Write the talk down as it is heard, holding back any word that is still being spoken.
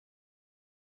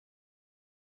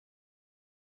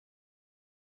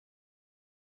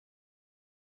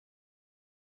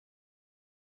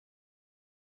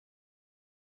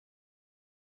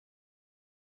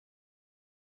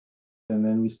and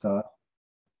then we start.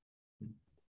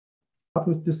 Up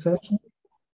with this session.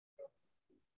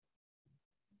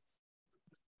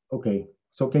 Okay,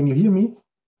 so can you hear me?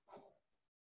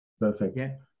 Perfect.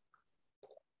 Yeah.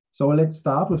 So let's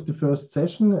start with the first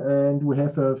session, and we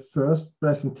have a first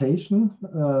presentation.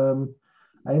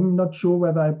 I'm not sure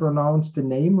whether I pronounced the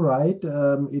name right.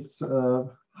 It's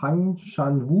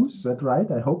Hangjian, is that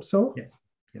right? I hope so. Yes.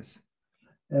 Yes.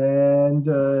 And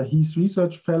he's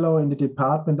research fellow in the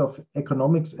Department of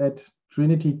Economics at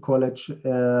Trinity College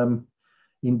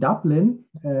in Dublin.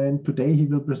 And today he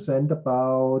will present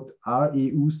about are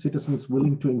EU citizens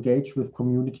willing to engage with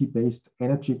community-based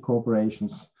energy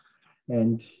corporations?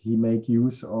 And he make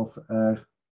use of a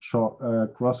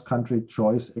cross-country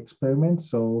choice experiment.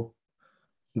 So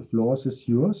the floor is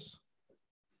yours.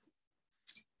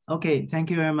 Okay, thank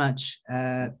you very much.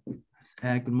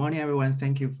 Good morning, everyone.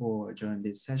 Thank you for joining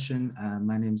this session.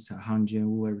 My name is Hangjian,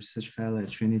 a research fellow at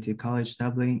Trinity College,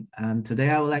 Dublin. Today,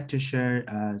 I would like to share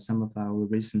some of our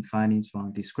recent findings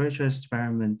from the discrete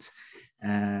experiment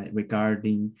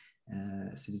regarding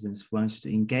citizens who want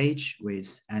to engage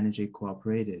with energy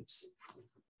cooperatives.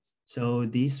 So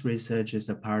this research is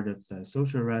a part of the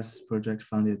Social Rest project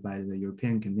funded by the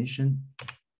European Commission.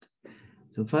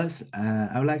 So first,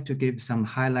 I would like to give some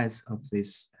highlights of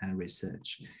this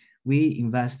research. We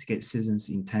investigate citizens'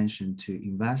 intention to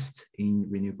invest in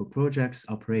renewable projects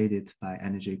operated by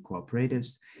energy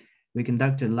cooperatives. We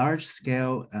conducted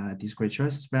large-scale discrete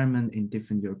choice experiment in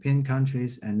different European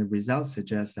countries, and the results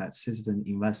suggest that citizen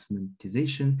investment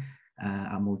decisions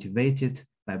are motivated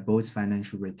by both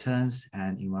financial returns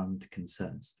and environmental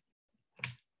concerns.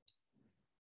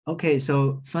 Okay,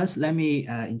 so first let me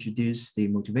introduce the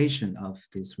motivation of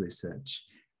this research.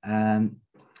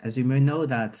 As you may know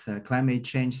that climate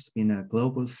change has been a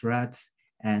global threat,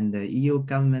 and the EU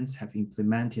governments have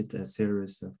implemented a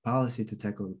series of policies to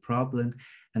tackle the problem.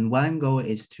 And one goal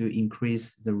is to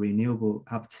increase the renewable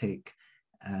uptake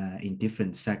in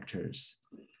different sectors.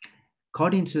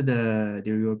 According to the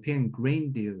European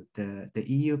Green Deal, the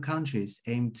EU countries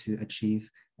aim to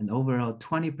achieve an overall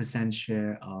 20%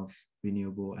 share of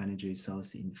renewable energy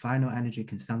source in final energy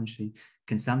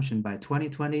consumption by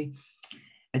 2020.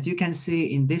 As you can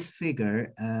see in this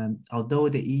figure, although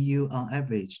the EU on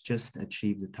average just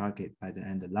achieved the target by the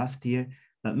end of last year,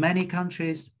 but many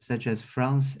countries such as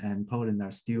France and Poland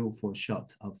are still fall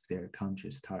short of their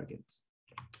country's targets.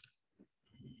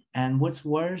 And what's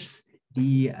worse,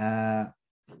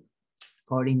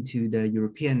 according to the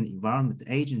European Environment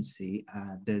Agency,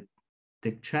 the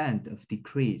trend of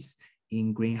decrease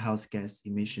in greenhouse gas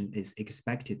emission is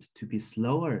expected to be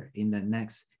slower in the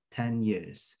next 10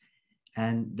 years.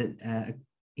 And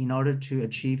in order to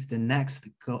achieve the next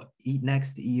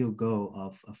EU goal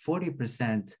of a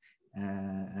 40%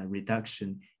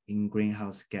 reduction in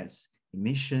greenhouse gas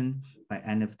emission by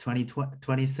end of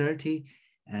 2030,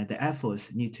 the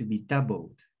efforts need to be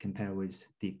doubled compared with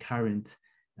the current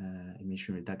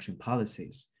emission reduction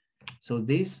policies. So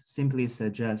this simply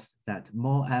suggests that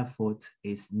more effort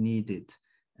is needed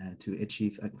to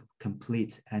achieve a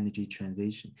complete energy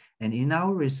transition. And in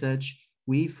our research,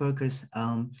 we focus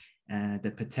on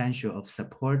the potential of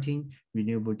supporting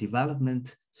renewable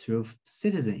development through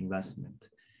citizen investment.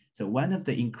 So one of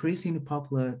the increasingly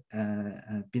popular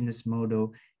business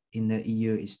model in the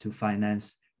EU is to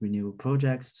finance renewable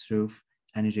projects through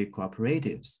energy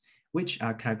cooperatives, which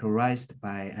are characterized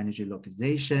by energy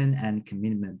localization and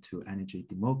commitment to energy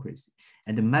democracy.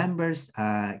 And the members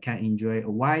can enjoy a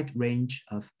wide range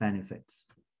of benefits.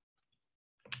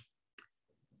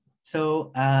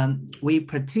 So we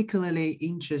particularly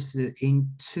interested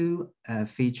in two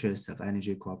features of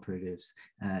energy cooperatives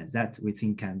that we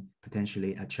think can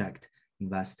potentially attract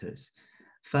investors.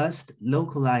 First,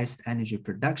 localized energy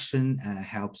production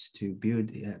helps to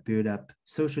build up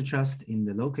social trust in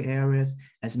the local areas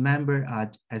as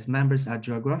members are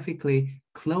geographically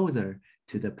closer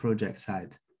to the project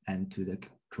site and to the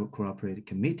cooperative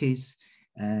committees.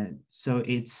 So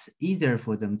it's easier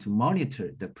for them to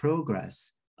monitor the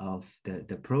progress of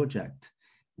the project,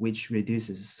 which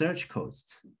reduces search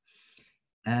costs.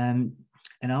 And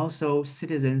also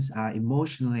citizens are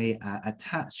emotionally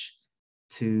attached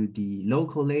to the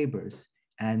local labors,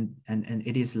 and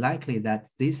it is likely that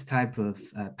this type of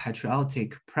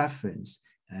patriotic preference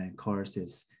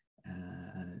causes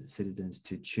citizens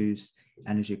to choose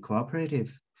energy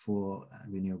cooperative for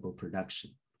renewable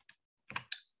production.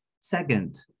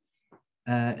 Second,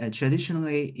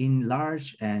 traditionally in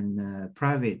large and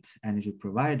private energy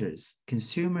providers,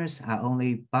 consumers are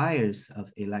only buyers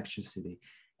of electricity,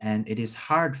 and it is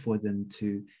hard for them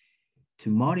to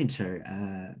monitor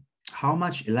how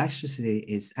much electricity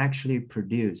is actually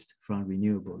produced from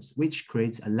renewables, which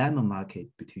creates a lemon market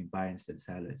between buyers and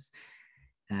sellers.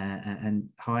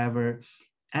 And however,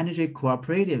 energy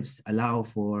cooperatives allow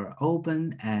for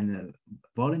open and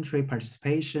voluntary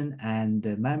participation, and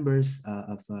the members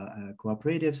of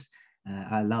cooperatives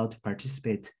are allowed to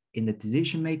participate in the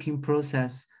decision-making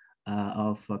process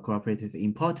of cooperative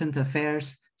important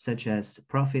affairs, such as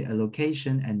profit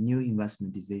allocation and new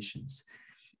investment decisions.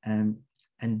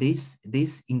 And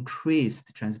this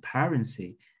increased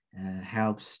transparency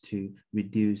helps to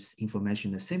reduce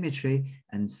information asymmetry,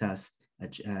 and thus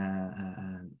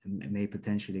may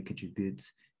potentially contribute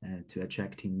to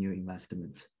attracting new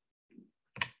investment.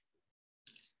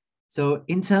 So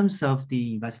in terms of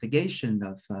the investigation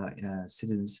of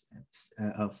citizens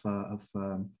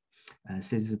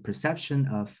citizen perception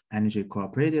of energy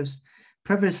cooperatives,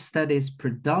 previous studies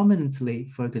predominantly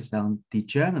focused on the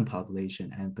German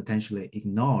population and potentially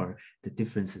ignore the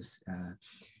differences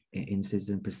in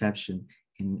citizen perception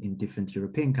in different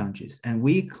European countries. And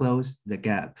we closed the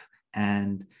gap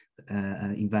and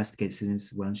investigate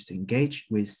citizens want to engage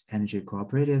with energy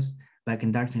cooperatives by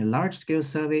conducting a large-scale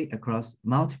survey across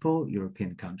multiple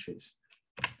European countries.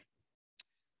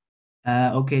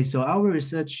 Okay, so our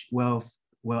research will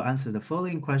answer the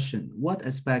following question: what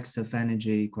aspects of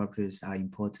energy cooperatives are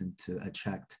important to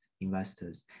attract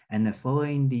investors? And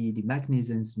following the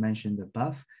mechanisms mentioned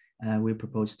above, we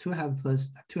propose two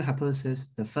hypotheses.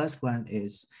 The first one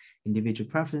is individual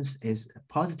preference is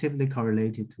positively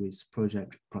correlated with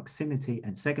project proximity,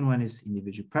 and second one is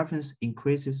individual preference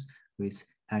increases with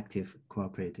active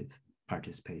cooperative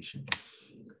participation.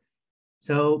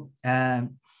 So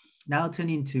now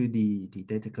turning to the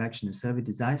data collection and survey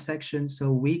design section.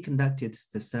 So we conducted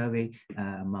the survey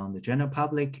among the general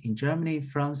public in Germany,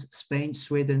 France, Spain,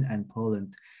 Sweden, and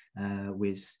Poland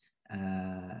with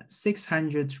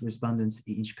 600 respondents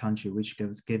in each country, which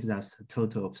gives us a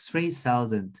total of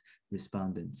 3,000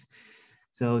 respondents.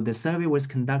 So the survey was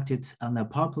conducted on a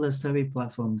popular survey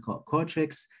platform called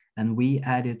Qualtrics, and we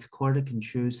added quarter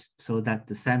controls so that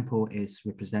the sample is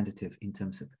representative in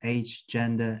terms of age,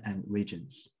 gender, and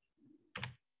regions.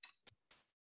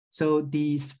 So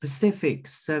the specific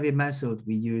survey method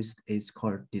we used is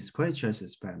called discrete choice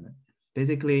experiment.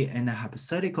 Basically, in a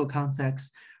hypothetical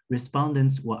context,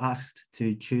 respondents were asked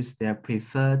to choose their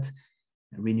preferred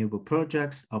renewable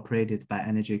projects operated by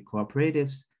energy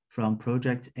cooperatives from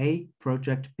project A,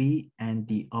 project B, and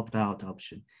the opt-out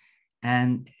option.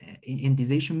 And in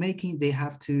decision-making, they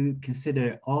have to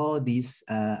consider all these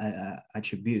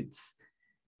attributes.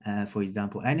 For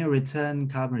example, annual return,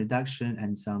 carbon reduction,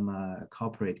 and some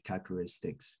corporate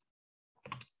characteristics.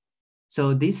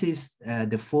 So this is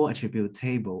the 4 attribute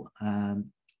table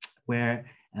where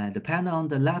the panel on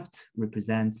the left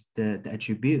represents the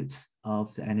attributes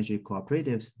of the energy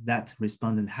cooperatives that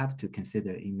respondents have to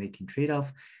consider in making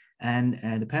trade-off. And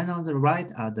the panel on the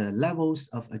right are the levels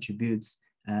of attributes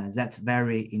that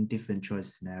vary in different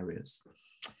choice scenarios.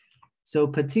 So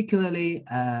particularly,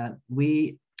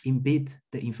 we embed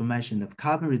the information of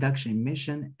carbon reduction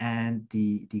emission and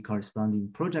the corresponding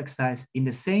project size in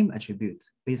the same attribute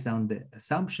based on the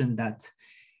assumption that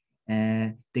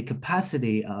the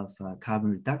capacity of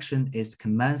carbon reduction is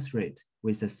commensurate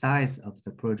with the size of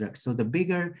the project. So the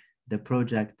bigger the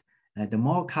project, the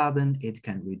more carbon it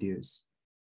can reduce.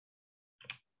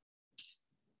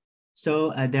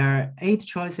 So there are 8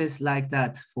 choices like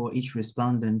that for each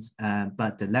respondent,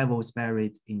 but the levels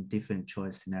varied in different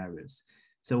choice scenarios.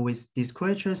 So with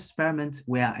discrete choice experiment,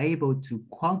 we are able to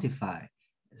quantify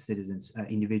citizens'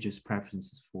 individuals'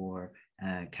 preferences for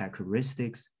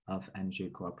characteristics of energy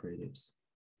cooperatives.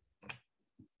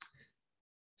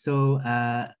 So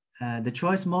the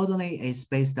choice modeling is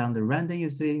based on the random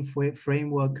utility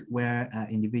framework, where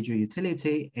individual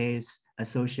utility is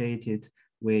associated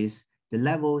with the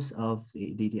levels of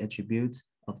the attributes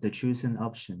of the chosen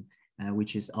option,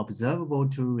 which is observable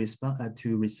to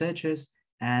researchers,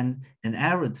 and an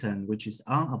error term, which is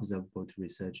unobservable to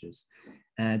researchers.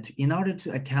 In order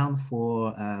to account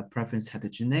for preference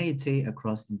heterogeneity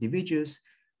across individuals,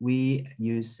 we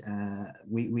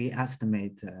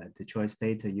estimate the choice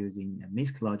data using a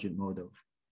mixed logic model.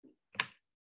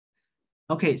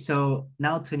 Okay, so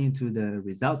now turning to the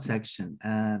results section.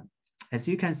 As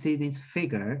you can see in this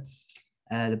figure,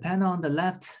 the panel on the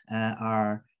left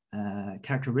are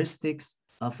characteristics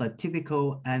of a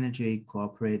typical energy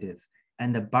cooperative,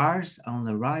 and the bars on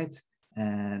the right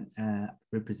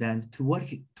represent to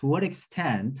what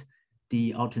extent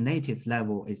the alternative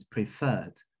level is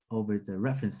preferred over the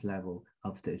reference level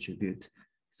of the attribute.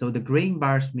 So the green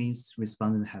bars means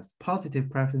respondents have positive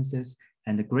preferences,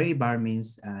 and the gray bar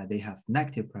means they have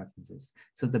negative preferences.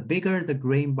 So the bigger the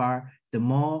green bar, the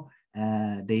more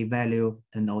they value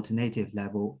an alternative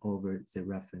level over the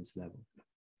reference level.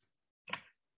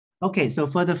 Okay, so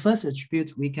for the first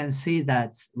attribute, we can see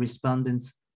that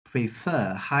respondents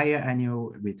prefer higher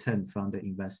annual return from the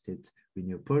invested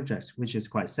renewable projects, which is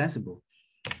quite sensible.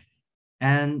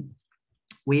 And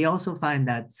we also find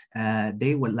that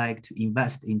they would like to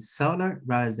invest in solar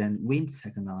rather than wind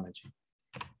technology.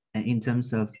 And in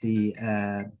terms of the,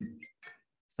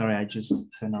 sorry, I just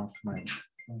turned off my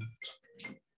phone.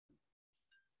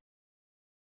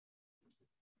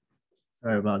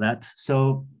 Sorry about that.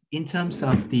 So in terms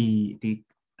of the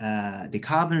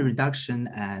carbon reduction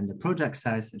and the project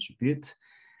size attribute,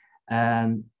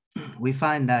 we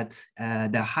find that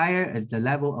the higher the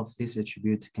level of this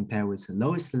attribute compared with the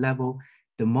lowest level,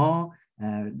 the more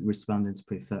respondents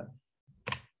prefer.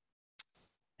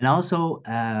 And also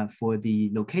for the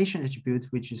location attribute,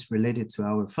 which is related to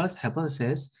our first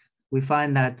hypothesis, we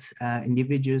find that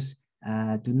individuals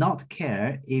do not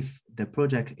care if the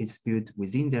project is built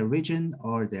within their region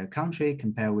or their country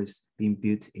compared with being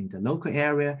built in the local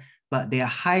area, but they are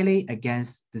highly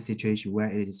against the situation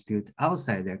where it is built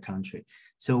outside their country.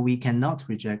 So we cannot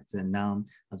reject the noun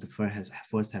of the first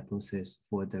hypothesis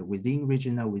for the within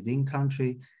regional, within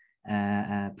country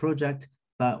project,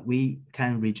 but we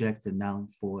can reject the noun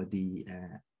for the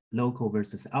local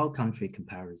versus out country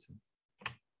comparison.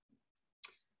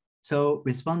 So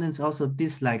respondents also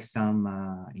dislike some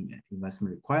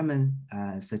investment requirements,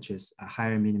 such as a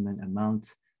higher minimum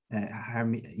amount, higher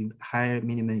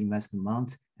minimum investment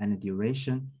amount and the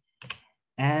duration.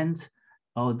 And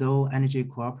although energy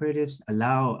cooperatives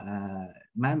allow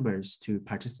members to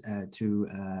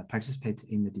participate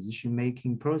in the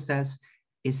decision-making process,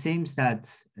 it seems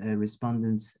that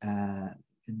respondents are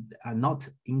not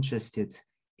interested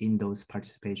in those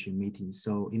participation meetings.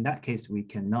 So in that case, we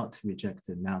cannot reject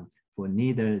the noun for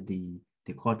neither the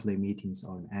quarterly meetings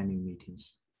or annual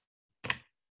meetings.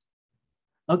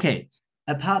 Okay,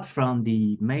 apart from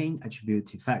the main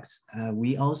attribute effects,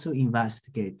 we also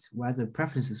investigate whether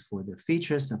preferences for the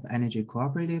features of energy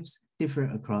cooperatives differ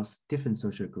across different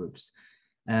social groups.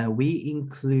 We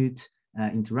include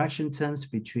interaction terms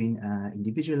between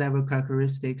individual level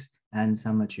characteristics and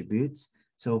some attributes.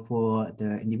 So for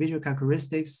the individual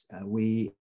characteristics,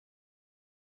 we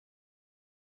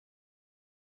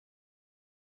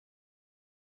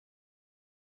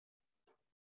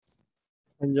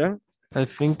Yeah, I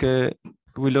think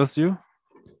we lost you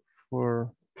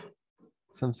for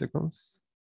some seconds.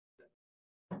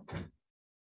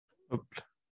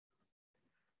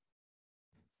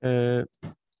 Okay,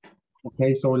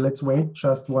 so let's wait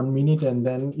just 1 minute, and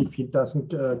then if he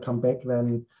doesn't come back,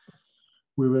 then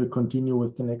we will continue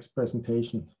with the next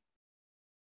presentation.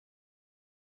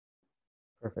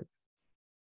 Perfect.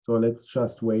 So let's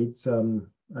just wait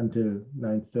until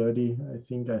 9:30, I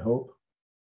think, I hope.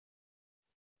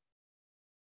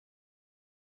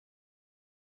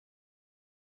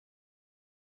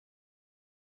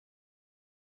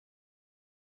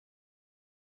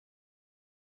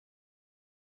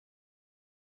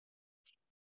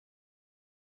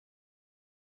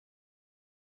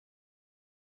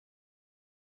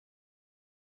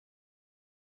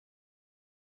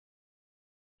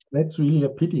 That's really a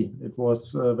pity. It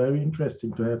was very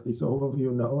interesting to have this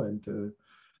overview now, and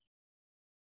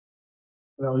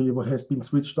now he has been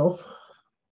switched off.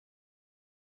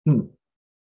 No,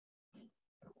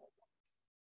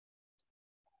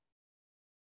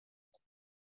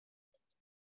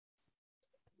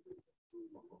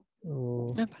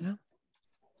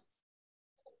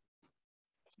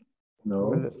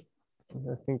 well,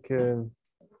 I think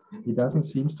he doesn't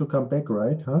seem to come back,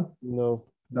 right? Huh? no.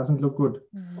 Doesn't look good.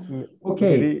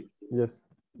 Okay. Maybe, yes.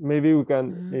 Maybe we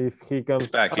can, if he comes.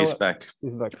 He's back. He's back.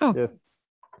 He's back. Oh. Yes.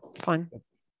 Fine. That's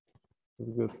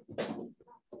good.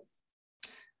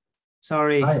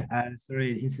 sorry, Hi.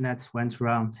 sorry, the internet went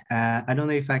wrong. I don't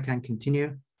know if I can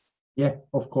continue. Yeah,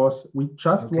 of course. We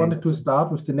just Okay. wanted to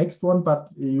start with the next one, but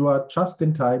you are just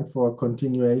in time for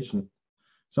continuation.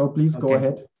 So please go Okay.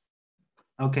 ahead.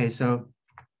 Okay, so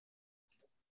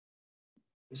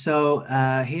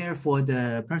here for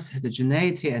the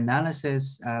heterogeneity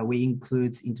analysis, we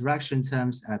include interaction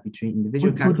terms between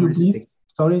individual Could you characteristics. please,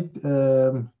 sorry,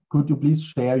 could you please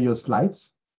share your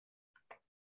slides?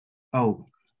 Oh,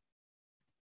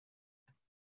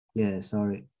 yeah,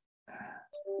 sorry.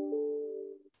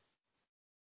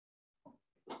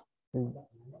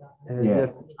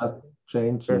 Yes.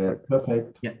 Change. Perfect. Yeah,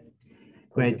 perfect. Yeah,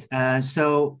 great.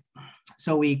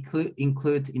 So we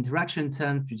include interaction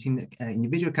terms between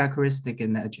individual characteristic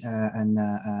and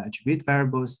attribute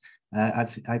variables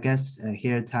I guess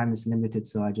here time is limited,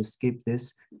 so I just skip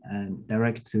this and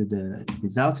direct to the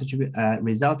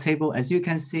result table. As you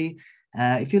can see,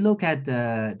 if you look at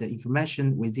the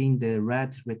information within the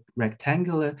red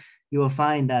rectangular, you will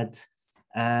find that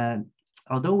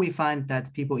although we find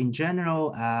that people in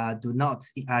general are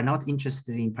not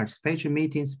interested in participation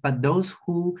meetings, but those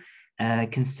who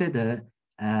consider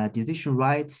decision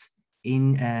rights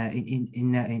in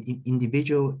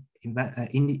individual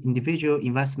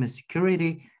investment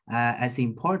security as an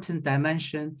important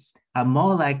dimension are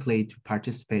more likely to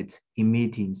participate in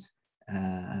meetings,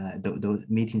 those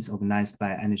meetings organized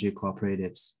by energy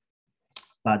cooperatives.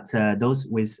 But those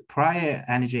with prior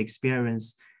energy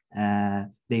experience, the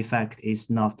effect is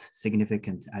not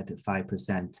significant at the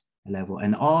 5% level,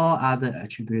 and all other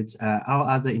attributes, all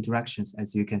other interactions,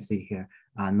 as you can see here,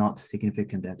 are not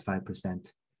significant at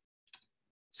 5%.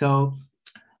 So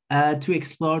to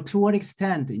explore to what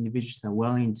extent individuals are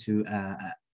willing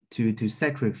to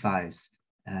sacrifice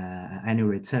annual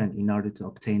return in order to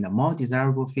obtain a more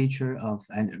desirable feature of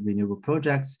renewable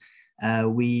projects,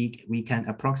 we can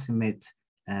approximate.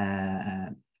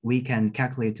 We can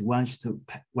calculate willingness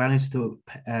to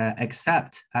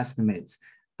accept estimates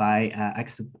by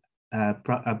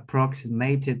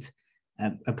approximating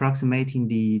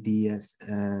the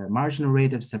marginal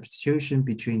rate of substitution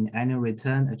between annual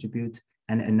return attribute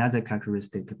and another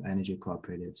characteristic of energy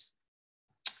cooperatives.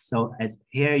 So as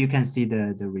here you can see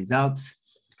the results.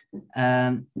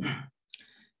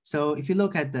 So if you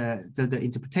look at the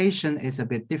interpretation is a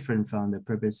bit different from the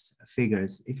previous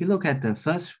figures. If you look at the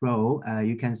first row,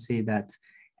 you can see that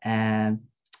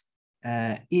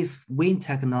if wind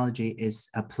technology is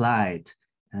applied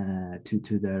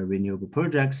to the renewable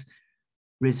projects,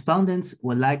 respondents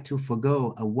would like to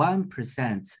forego a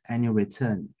 1% annual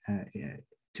return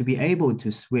to be able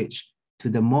to switch to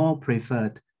the more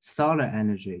preferred solar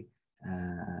energy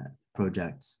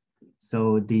projects.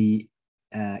 So the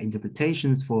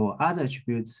interpretations for other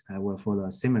attributes will follow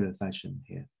a similar fashion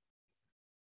here.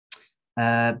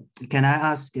 Can I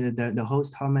ask the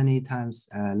host how many times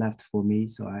left for me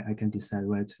so I can decide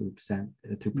where to present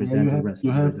the rest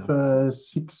you of the have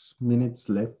 6 minutes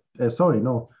left. Sorry,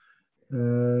 no.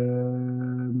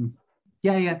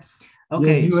 Yeah.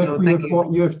 Okay, yeah,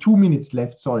 you have 2 minutes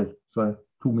left. Sorry, 2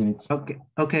 minutes.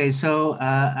 Okay. So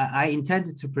I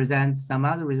intended to present some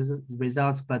other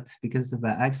results, but because of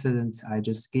an accident, I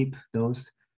just skip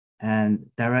those and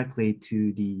directly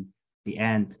to the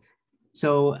end.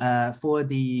 So for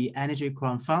the energy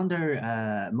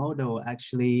crowdfunder model,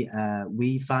 actually,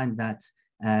 we find that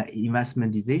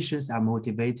investment decisions are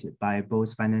motivated by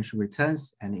both financial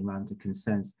returns and environmental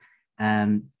concerns.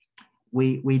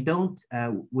 We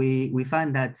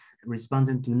find that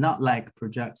respondents do not like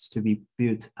projects to be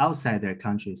built outside their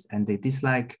countries, and they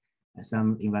dislike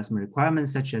some investment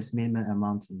requirements such as minimum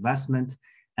amount investment,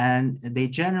 and they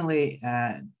generally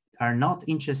are not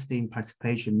interested in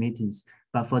participation meetings.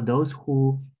 But for those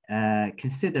who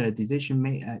consider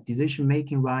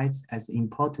decision-making rights as an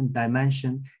important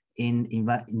dimension in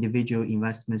individual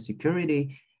investment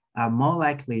security, are more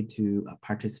likely to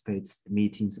participate in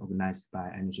meetings organized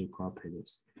by energy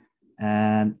cooperatives.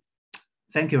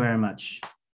 Thank you very much.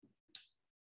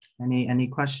 Any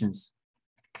questions?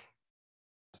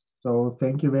 So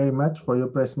thank you very much for your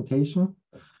presentation.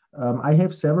 I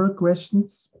have several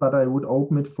questions, but I would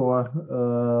open it for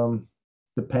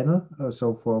the panel,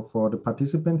 so for the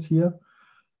participants here.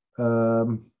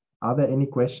 Are there any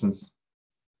questions?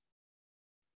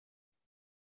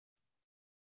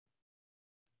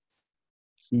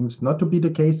 Seems not to be the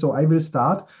case, so I will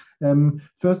start.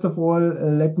 First of all,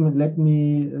 let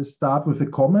me start with a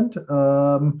comment.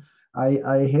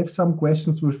 I have some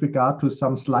questions with regard to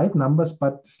some slide numbers,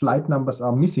 but slide numbers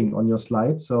are missing on your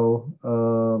slide, so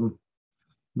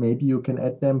maybe you can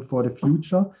add them for the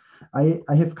future. I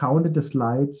have counted the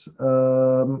slides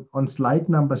on slide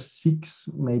number 6.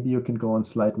 Maybe you can go on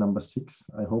slide number 6.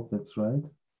 I hope that's right.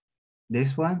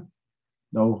 This one?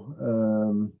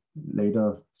 No,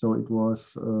 later. So it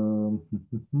was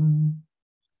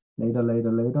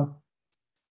later.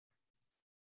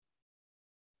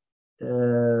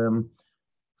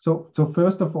 So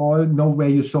first of all, know where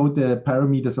you showed the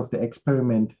parameters of the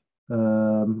experiment.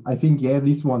 I think, yeah,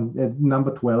 this one,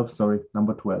 number 12, sorry,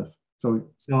 number 12. So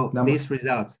these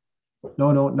results?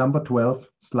 No, number 12,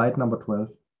 slide number 12.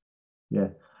 Yeah.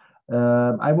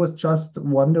 I was just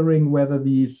wondering whether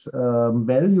these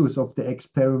values of the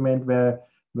experiment were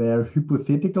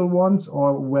hypothetical ones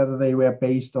or whether they were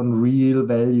based on real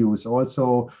values.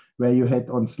 Also, where you had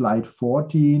on slide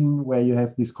 14, where you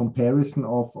have this comparison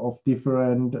of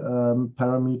different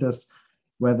parameters,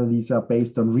 whether these are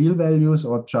based on real values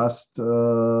or just,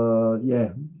 yeah,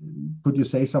 could you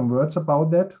say some words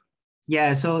about that?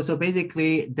 Yeah, so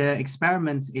basically the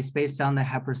experiment is based on a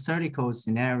hypothetical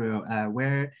scenario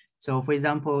where, so for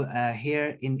example,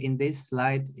 here in this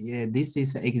slide, this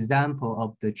is an example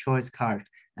of the choice card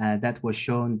that was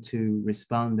shown to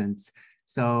respondents.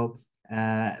 So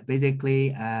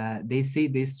basically they see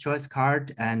this choice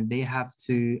card and they have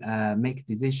to make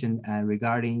decision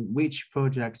regarding which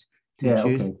project to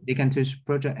choose. Okay. They can choose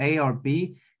project A or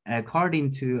B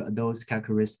according to those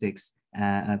characteristics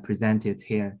presented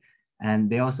here. And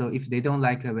they also, if they don't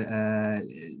like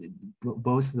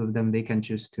both of them, they can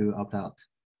choose to opt out.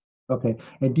 Okay.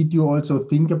 And did you also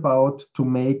think about to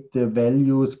make the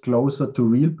values closer to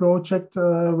real project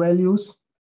values?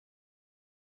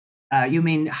 You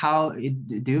mean how?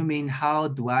 Do you mean how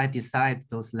do I decide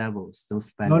those levels,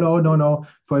 those values? No.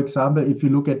 For example, if you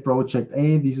look at project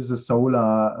A, this is a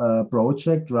solar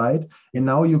project, right? And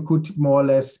now you could more or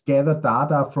less gather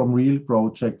data from real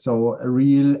projects. So a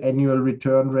real annual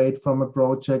return rate from a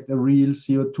project, a real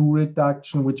CO2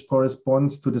 reduction, which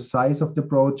corresponds to the size of the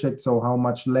project. So how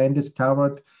much land is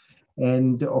covered.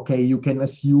 And okay, you can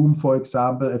assume, for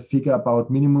example, a figure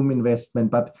about minimum investment,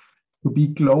 but to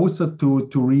be closer to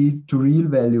real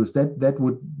values, that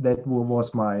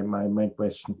was my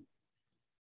question.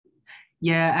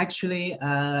 Yeah, actually,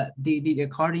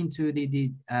 according to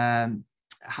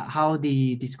how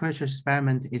the discrete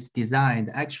experiment is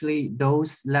designed, actually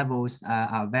those levels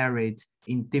are varied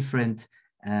in different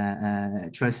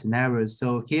choice scenarios.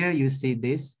 So here you see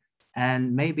this,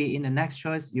 and maybe in the next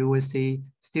choice you will see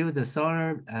still the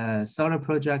solar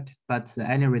project, but the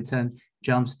annual return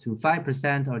jumps to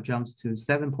 5% or jumps to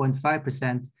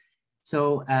 7.5%.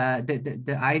 So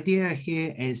the idea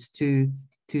here is to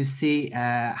see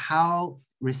how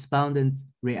respondents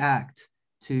react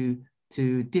to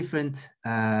different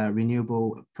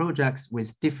renewable projects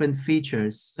with different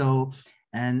features. So,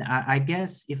 and I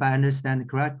guess if I understand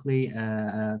correctly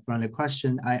from the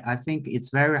question, I think it's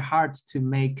very hard to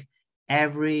make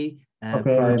every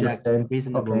project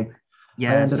reasonable. Okay.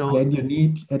 Yeah, I understand. You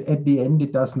need at the end,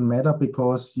 it doesn't matter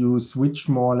because you switch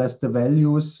more or less the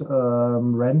values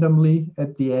randomly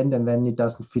at the end, and then it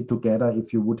doesn't fit together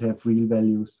if you would have real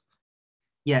values.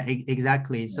 Yeah,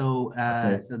 exactly. So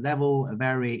so that will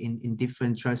vary in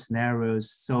different choice scenarios.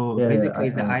 So basically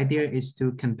the idea is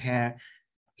to compare.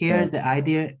 Here, the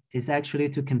idea is actually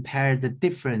to compare the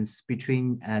difference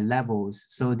between levels.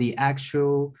 So the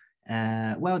actual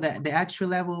well, the actual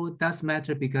level does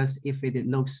matter because if it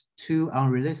looks too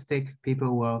unrealistic,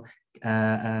 people will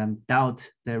doubt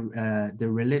the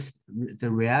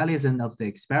realism of the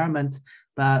experiment.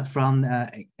 But from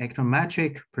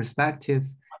econometric perspective,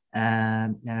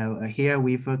 here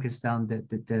we focused on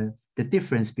the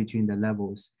difference between the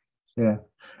levels. Yeah.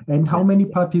 And how many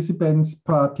participants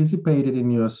participated in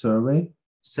your survey?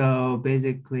 So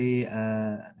basically,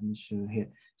 let me show here.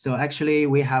 So actually,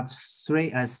 we have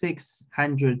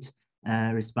 600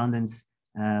 respondents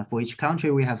for each country.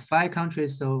 We have 5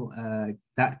 countries, so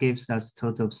that gives us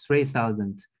total of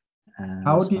 3,000.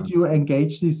 How did you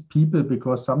engage these people?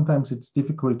 Because sometimes it's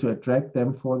difficult to attract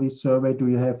them for this survey. Do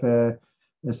you have a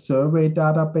survey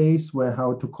database where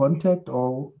how to contact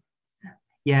or?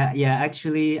 Yeah.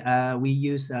 Actually, we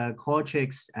use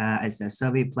Qualtrics as a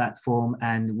survey platform,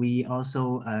 and we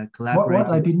also collaborate.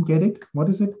 What? I didn't get it. What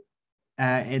is it?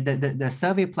 The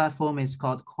survey platform is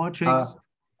called Qualtrics,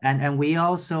 and we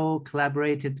also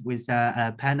collaborated with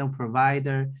a panel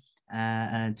provider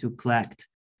to collect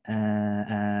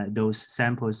those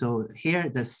samples. So here,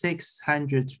 the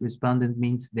 600 respondents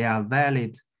means they are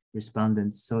valid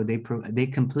respondents. So they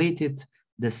completed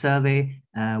the survey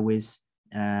with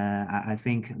I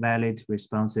think valid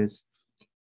responses.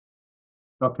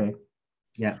 Okay.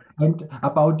 Yeah. And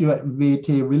about your VAT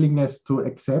willingness to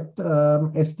accept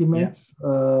estimates,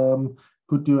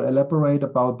 could you elaborate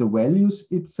about the values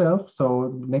itself?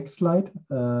 So next slide,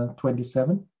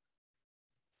 27.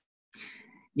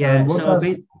 Yeah.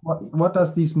 What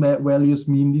does these values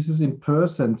mean? This is in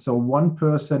percent. So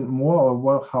 1% more, or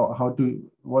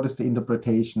what is the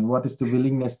interpretation? What is the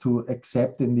willingness to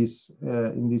accept in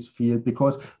this field?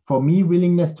 Because for me,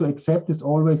 willingness to accept is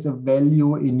always a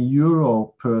value in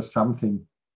euro per something.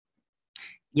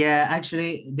 Yeah,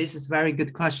 actually, this is a very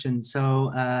good question.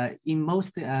 So in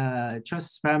most choice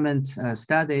experiment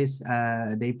studies,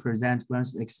 they present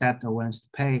wants to accept or wants to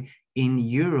pay in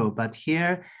euro. But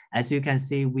here, as you can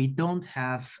see, we don't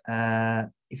have,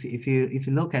 if you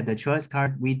look at the choice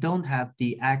card, we don't have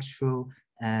the actual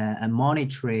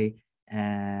monetary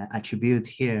attribute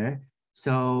here.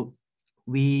 So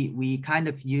we kind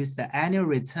of use the annual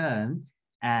return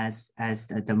as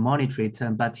the monetary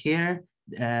term. But here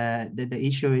the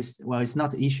issue is, well, it's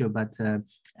not the issue, but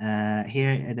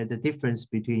here the difference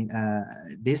between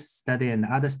this study and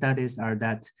other studies are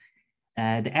that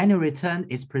the annual return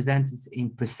is presented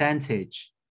in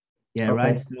percentage. Yeah, okay.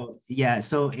 Right. So yeah,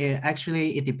 so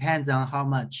actually it depends on how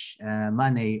much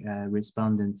money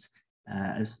respondents,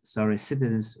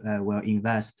 citizens will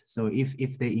invest. So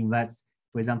if they invest,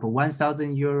 for example,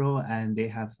 1,000 euro and they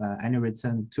have annual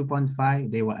return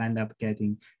 2.5, they will end up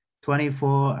getting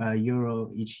 24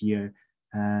 euro each year.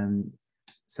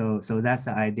 So that's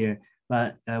the idea.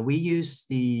 But we use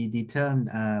the term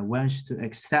wants to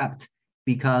accept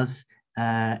because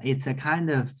it's a kind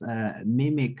of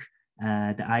mimic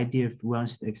the idea of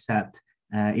wants to accept,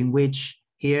 in which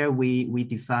here we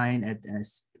define it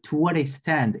as to what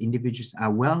extent individuals are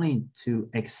willing to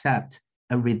accept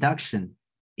a reduction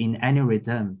in annual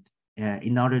return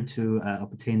in order to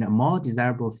obtain a more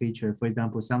desirable feature. For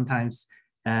example, sometimes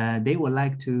they would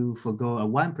like to forgo a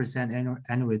 1%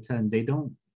 annual return. They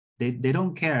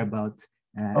don't care about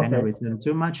annual return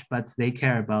too much, but they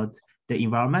care about the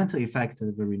environmental effect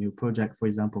of the renewable project, for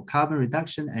example, carbon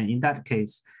reduction. And in that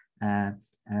case,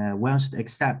 one should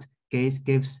accept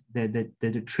gives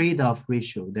the trade-off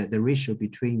ratio, the ratio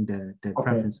between the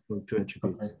preference for two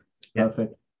attributes. Yeah.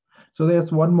 Perfect. So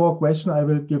there's one more question. I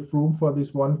will give room for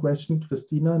this one question.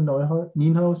 Kristina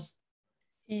Nienhaus.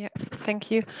 Yeah,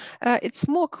 thank you. It's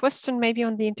more a question maybe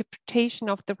on the interpretation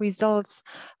of the results.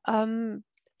 I'm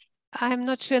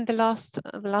not sure in the last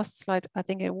slide, I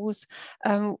think it was,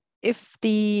 if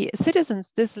the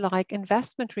citizens dislike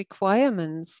investment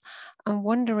requirements, I'm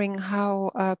wondering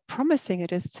how promising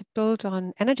it is to build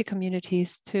on energy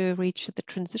communities to reach the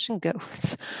transition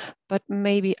goals. But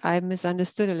maybe I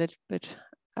misunderstood a little bit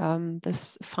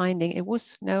this finding. It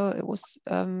was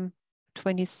 20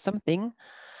 something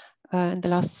in the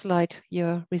last slide.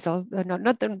 Your result,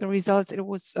 not the results. It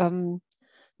was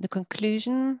the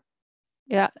conclusion.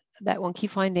 Yeah, that one. Key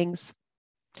findings.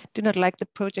 Do not like the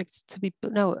projects to be,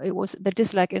 no, it was the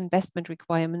dislike investment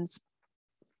requirements.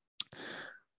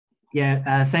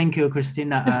 Yeah, thank you,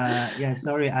 Kristina. Yeah,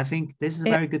 sorry, I think this is a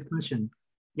very good question.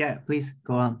 Yeah, please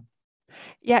go on.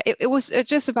 Yeah, it was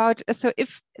just about, so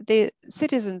if the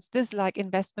citizens dislike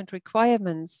investment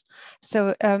requirements,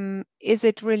 so is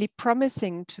it really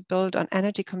promising to build on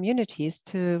energy communities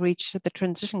to reach the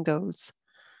transition goals?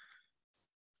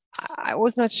 I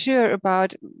was not sure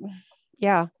about,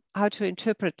 yeah, how to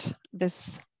interpret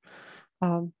this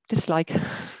dislike,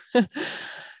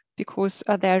 because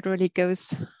there it really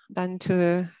goes then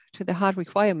to the hard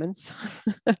requirements.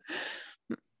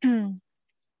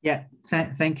 Yeah,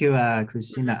 thank you,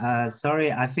 Kristina.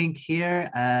 Sorry, I think here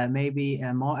maybe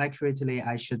more accurately,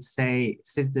 I should say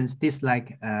citizens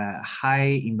dislike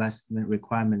high investment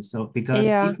requirements. So because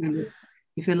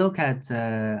if you look at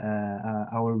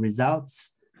our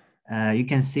results, you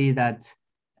can see that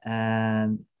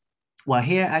well,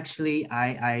 here actually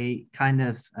I kind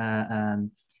of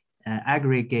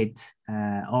aggregate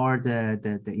all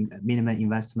the minimum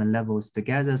investment levels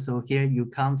together. So here you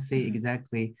can't see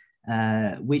exactly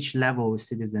which level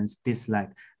citizens dislike,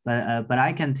 but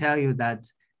I can tell you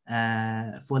that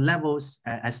for levels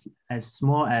as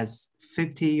small as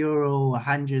 50 euro,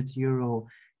 100 euro,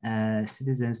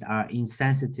 citizens are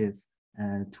insensitive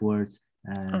towards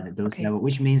those levels,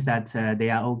 which means that they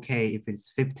are okay if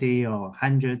it's 50 or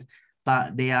 100,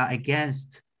 but they are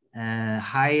against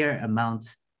higher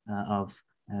amount of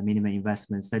minimum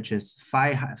investments, such as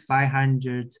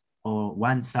 500 or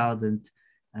 1,000.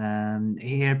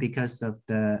 Here, because of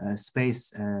the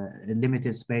space,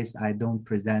 limited space, I don't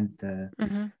present the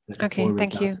okay,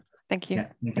 thank you. Thank you. Yeah,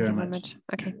 thank you very much.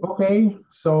 Okay. Okay,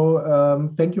 so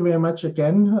thank you very much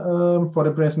again for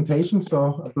the presentation.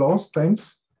 So applause,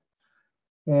 thanks.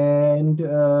 And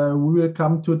we will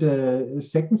come to the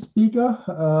second speaker,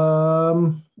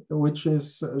 which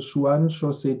is Juan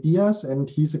José Diaz, and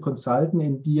he's a consultant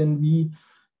in DNV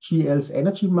GL's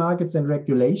Energy Markets and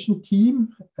Regulation team.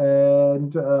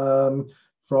 And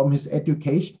from his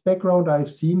education background,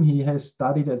 I've seen he has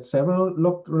studied at several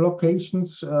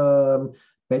locations,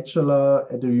 bachelor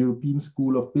at the European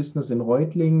School of Business in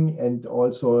Reutling, and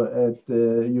also at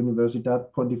the Universidad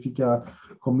Pontificia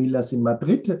Comillas in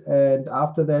Madrid. And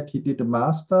after that, he did a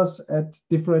master's at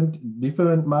different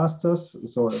masters.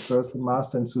 So first a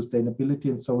master in sustainability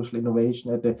and social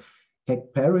innovation at the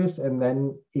HEC Paris, and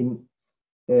then in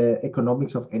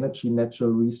economics of energy,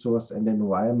 natural resource and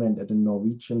environment at the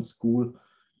Norwegian School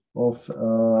of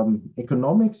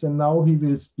Economics. And now he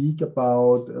will speak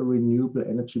about renewable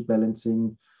energy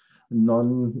balancing,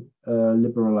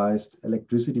 non-liberalized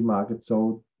electricity market.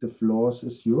 So the floor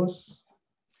is yours.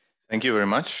 Thank you very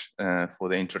much for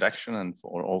the introduction and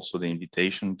for also the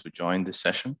invitation to join this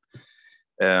session.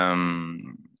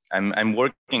 I'm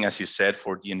working, as you said,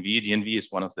 for DNV. DNV is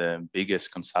one of the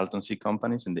biggest consultancy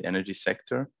companies in the energy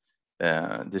sector,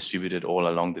 distributed all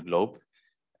along the globe.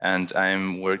 And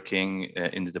I'm working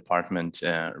in the department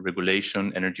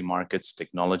Regulation, Energy Markets,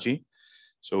 Technology.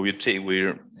 So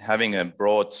we're having a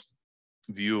broad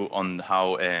view on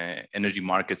how energy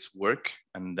markets work.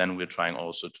 And then we're trying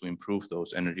also to improve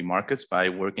those energy markets by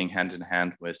working hand in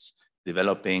hand with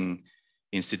developing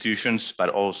institutions, but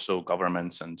also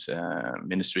governments and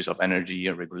ministries of energy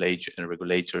and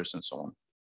regulators and so on.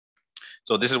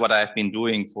 So this is what I've been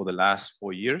doing for the last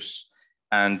 4 years.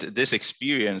 And this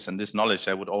experience and this knowledge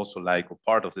I would also like, or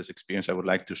part of this experience I would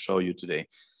like to show you today.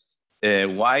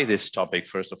 Why this topic,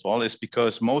 first of all, is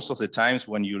because most of the times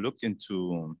when you look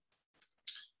into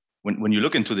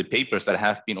the papers that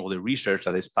have been, or the research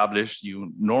that is published,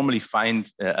 you normally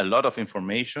find a lot of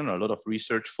information, a lot of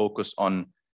research focused on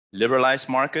liberalized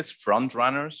markets, front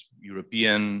runners,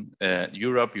 European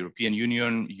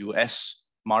Union, US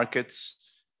markets,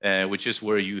 which is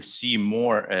where you see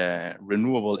more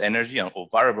renewable energy or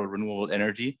variable renewable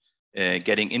energy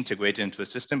getting integrated into a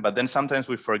system. But then sometimes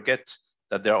we forget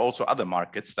that there are also other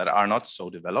markets that are not so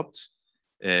developed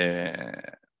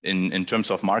in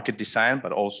terms of market design,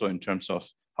 but also in terms of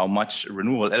how much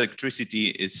renewable electricity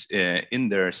is in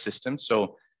their system.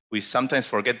 So we sometimes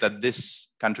forget that these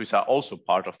countries are also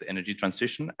part of the energy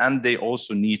transition, and they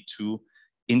also need to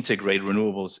integrate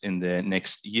renewables in the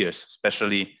next years,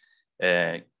 especially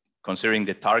considering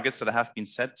the targets that have been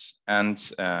set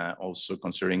and also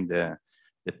considering the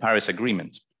Paris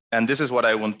Agreement. And this is what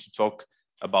I want to talk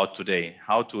about today,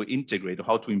 how to integrate or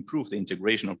how to improve the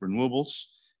integration of renewables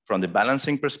from the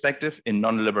balancing perspective in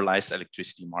non-liberalized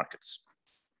electricity markets.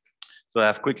 So I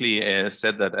have quickly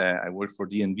said that I work for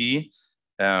DNV.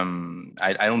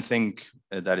 I don't think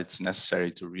that it's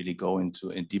necessary to really go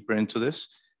deeper into this,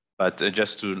 but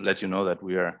just to let you know that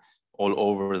we are all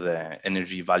over the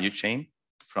energy value chain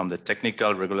from the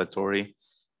technical, regulatory,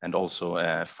 and also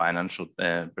financial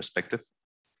perspective.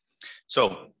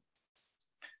 So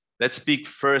let's speak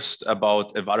first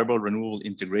about a variable renewable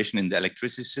integration in the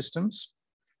electricity systems.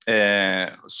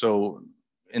 So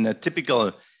in a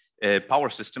typical power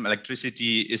system,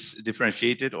 electricity is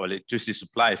differentiated, or electricity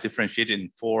supply is differentiated in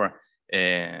 4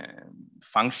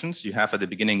 functions. You have at the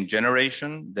beginning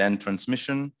generation, then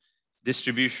transmission,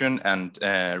 distribution, and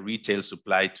retail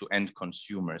supply to end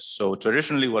consumers. So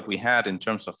traditionally what we had in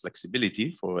terms of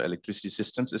flexibility for electricity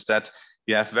systems is that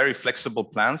you have very flexible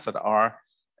plants that are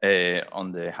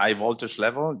on the high voltage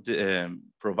level,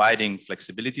 providing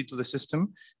flexibility to the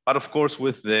system. But of course,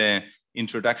 with the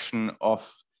introduction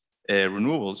of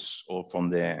renewables, or from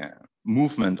the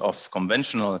movement of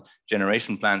conventional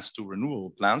generation plants to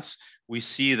renewable plants, we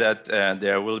see that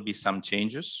there will be some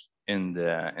changes in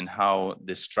how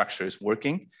this structure is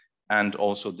working. And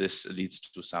also this leads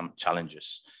to some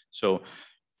challenges. So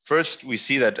first, we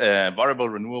see that variable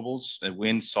renewables,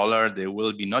 wind, solar, they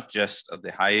will be not just at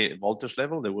the high voltage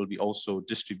level, they will be also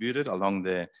distributed along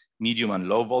the medium and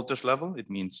low voltage level. It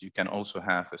means you can also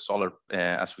have a solar,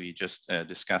 as we just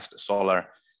discussed, a solar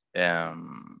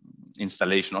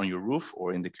installation on your roof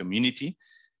or in the community.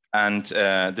 And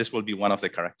this will be one of the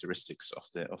characteristics of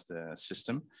the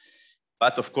system.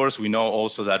 But of course, we know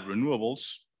also that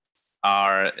renewables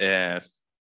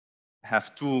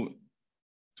have two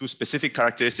specific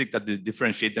characteristics that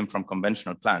differentiate them from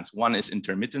conventional plants. One is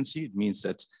intermittency. It means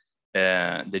that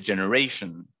the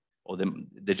generation, or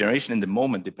the generation in the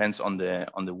moment, depends on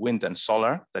the wind and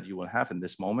solar that you will have in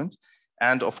this moment.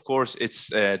 And of course, it's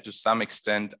to some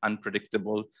extent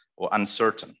unpredictable or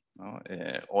uncertain.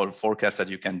 All forecasts that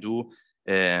you can do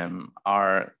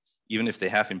are, even if they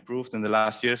have improved in the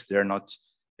last years, they're not.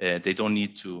 They don't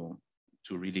need to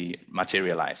really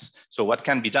materialize. So what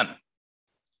can be done?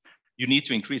 You need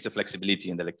to increase the flexibility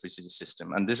in the electricity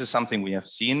system. And this is something we have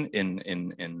seen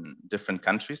in different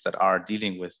countries that are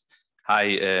dealing with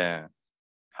high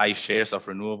shares of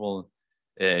renewable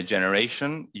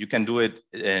generation. You can do it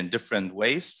in different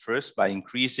ways. First, by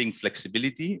increasing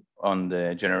flexibility on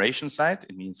the generation side.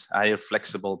 It means higher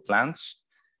flexible plants,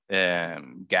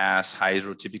 gas,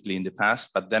 hydro, typically in the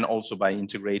past, but then also by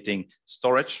integrating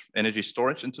storage, energy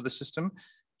storage into the system.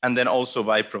 And then also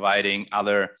by providing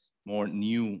other more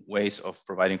new ways of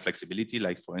providing flexibility,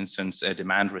 like for instance,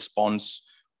 demand response,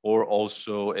 or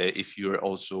also if you're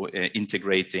also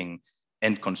integrating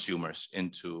end consumers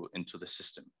into the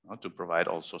system to provide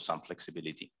also some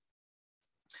flexibility.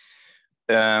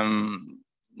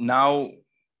 Now,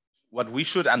 what we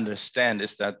should understand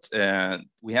is that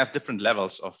we have different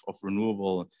levels of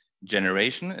renewable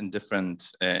generation in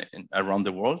different around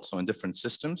the world, so in different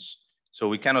systems. So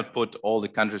we cannot put all the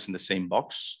countries in the same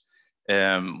box.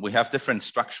 We have different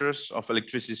structures of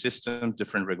electricity systems,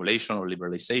 different regulation or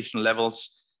liberalization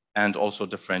levels, and also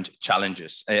different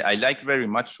challenges. I like very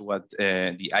much what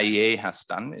the IAEA has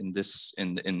done in this,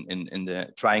 in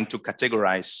the trying to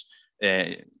categorize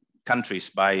countries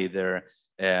by their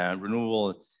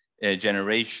renewable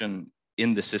generation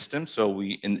in the system. So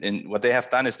what they have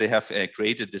done is they have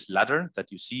created this ladder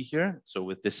that you see here. So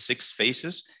with these 6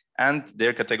 phases, and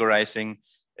they're categorizing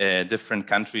different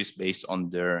countries based on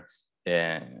their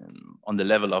on the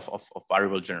level of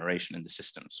variable generation in the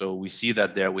system. So we see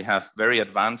that there we have very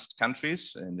advanced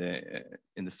countries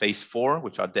in the phase 4,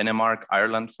 which are Denmark,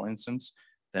 Ireland, for instance,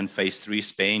 then phase 3,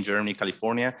 Spain, Germany,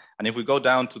 California. And if we go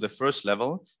down to the first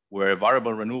level, where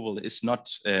variable renewable is not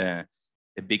a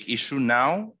big issue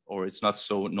now, or it's not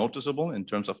so noticeable in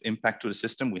terms of impact to the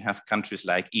system, we have countries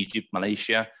like Egypt,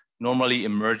 Malaysia, normally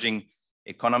emerging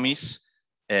economies,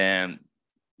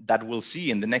 that will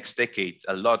see in the next decade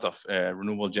a lot of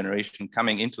renewable generation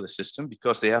coming into the system,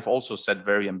 because they have also set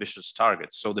very ambitious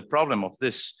targets. So the problem of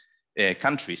this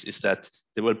countries is that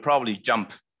they will probably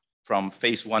jump from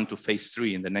phase 1 to phase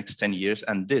 3 in the next 10 years.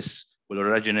 And this will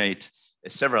originate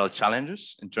several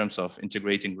challenges in terms of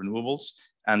integrating renewables.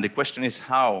 And the question is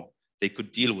how they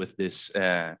could deal with this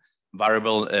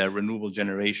variable renewable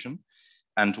generation.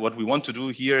 And what we want to do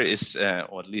here is,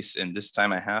 or at least in this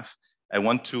time I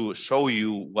want to show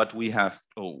you what we have,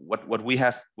 what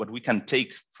we can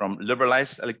take from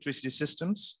liberalized electricity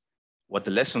systems, what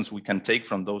the lessons we can take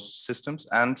from those systems,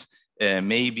 and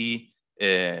maybe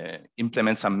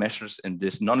implement some measures in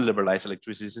this non-liberalized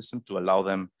electricity system to allow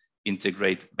them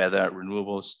integrate better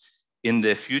renewables in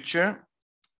the future.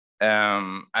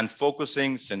 And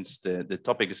focusing, since the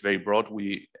topic is very broad,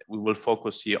 we will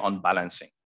focus here on balancing,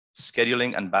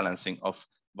 scheduling and balancing of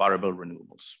variable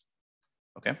renewables.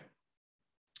 Okay.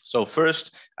 So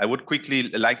first, I would quickly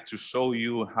like to show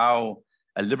you how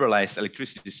a liberalized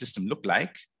electricity system look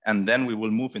like. And then we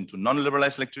will move into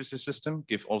non-liberalized electricity system,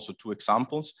 give also 2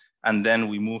 examples. And then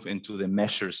we move into the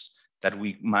measures that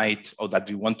we might, or that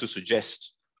we want to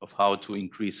suggest of how to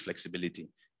increase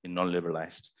flexibility in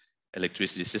non-liberalized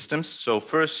electricity systems. So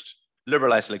first,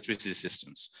 liberalized electricity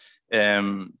systems.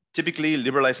 Typically,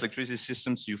 liberalized electricity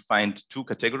systems, you find 2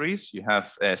 categories. You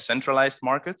have centralized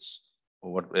markets,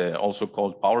 or what also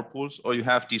called power pools, or you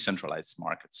have decentralized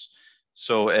markets.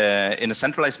 So in a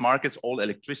centralized markets, all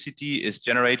electricity is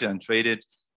generated and traded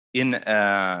in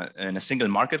a single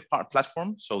market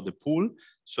platform. So the pool,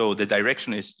 so the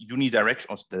direction is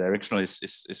unidirectional. The directional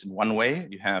is in one way.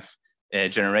 You have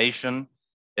generation,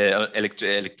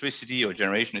 electricity or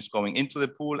generation is going into the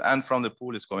pool, and from the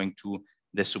pool is going to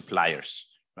the suppliers,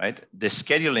 right? The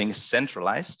scheduling is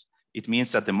centralized. It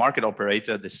means that the market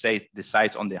operator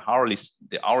decides on the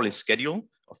hourly schedule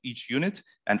of each unit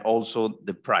and also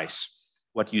the price.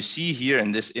 What you see here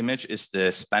in this image is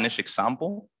the Spanish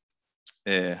example,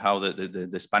 how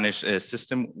the Spanish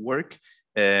system work.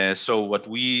 So what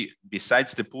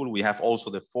besides the pool, we have also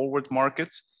the forward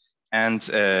market, and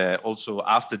also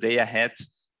after day ahead,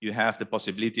 you have the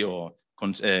possibility, or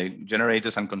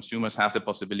generators and consumers have the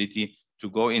possibility to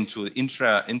go into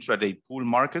intraday pool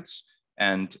markets,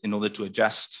 and in order to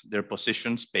adjust their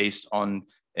positions based on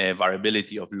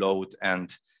variability of load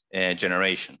and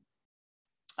generation.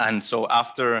 And so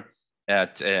after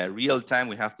at real time,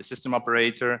 we have the system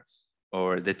operator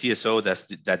or the TSO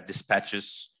that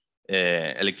dispatches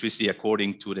electricity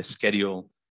according to the schedule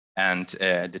and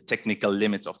the technical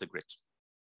limits of the grid.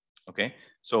 Okay,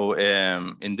 so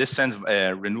in this sense,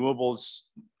 renewables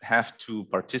have to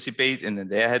participate in the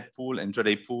day-ahead pool,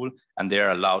 intraday pool, and they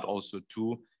are allowed also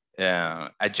to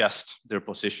adjust their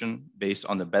position based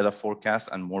on the better forecast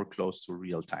and more close to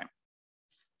real time.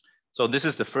 So this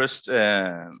is the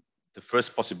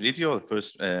first possibility, or the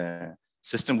first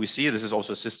system we see. This is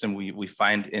also a system we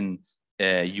find in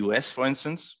US, for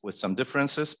instance, with some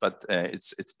differences, but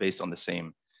it's based on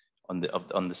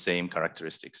the same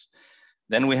characteristics.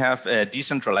 Then we have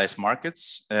decentralized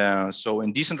markets. So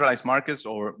in decentralized markets,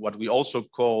 or what we also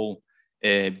call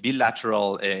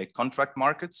bilateral contract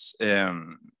markets,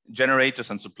 generators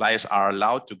and suppliers are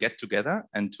allowed to get together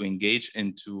and to engage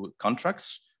into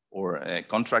contracts or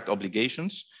contract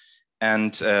obligations.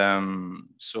 And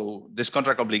so these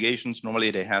contract obligations,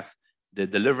 normally they have the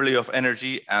delivery of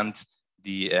energy and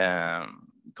the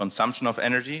consumption of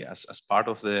energy as part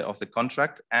of the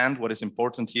contract. And what is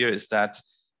important here is that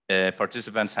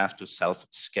participants have to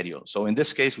self-schedule. So in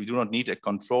this case, we do not need a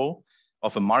control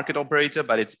of a market operator,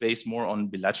 but it's based more on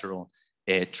bilateral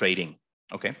trading.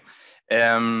 Okay.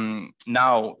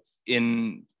 Now,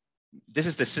 in this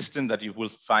is the system that you will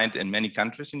find in many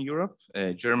countries in Europe.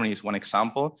 Germany is one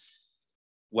example.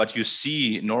 What you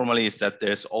see normally is that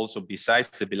there's also, besides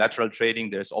the bilateral trading,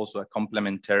 there's also a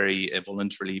complementary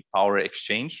voluntary power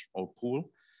exchange or pool,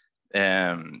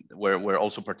 where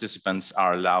also participants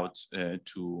are allowed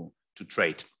to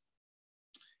trade.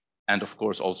 And of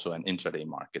course, also an intraday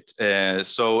market.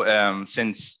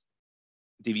 Since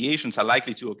deviations are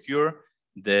likely to occur,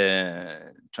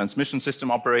 the transmission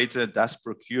system operator does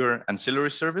procure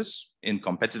ancillary service in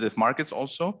competitive markets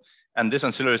also. And this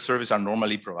ancillary service are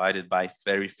normally provided by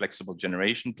very flexible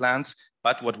generation plants.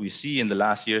 But what we see in the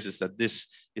last years is that this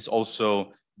is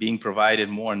also being provided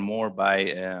more and more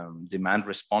by demand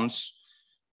response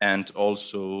and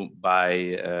also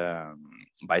by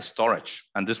storage.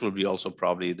 And this will be also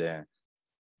probably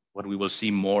what we will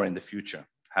see more in the future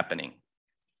happening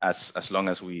as long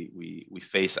as we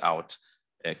phase out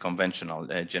conventional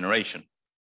generation.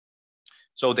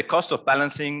 So the cost of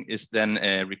balancing is then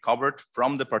recovered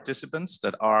from the participants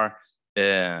that are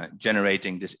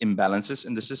generating these imbalances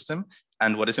in the system.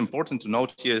 And what is important to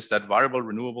note here is that variable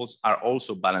renewables are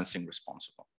also balancing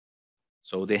responsible.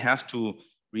 So they have to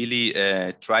really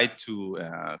try to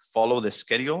follow the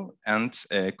schedule and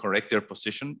correct their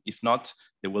position. If not,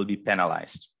 they will be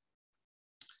penalized.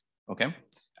 Okay.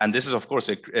 And this is, of course,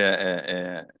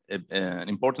 an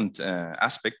important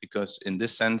aspect, because in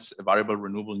this sense, a variable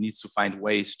renewable needs to find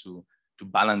ways to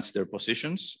balance their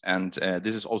positions. And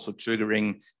this is also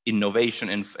triggering innovation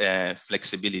and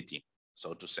flexibility,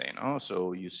 so to say. No?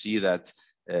 So you see that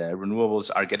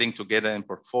renewables are getting together in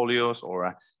portfolios,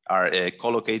 or are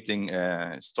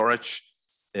collocating storage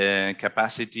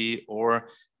capacity, or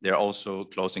they're also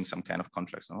closing some kind of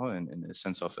contracts, no? in the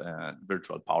sense of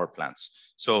virtual power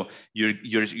plants. So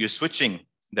you're switching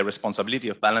the responsibility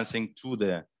of balancing to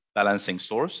the balancing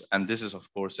source. And this is, of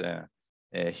course, a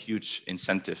huge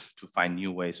incentive to find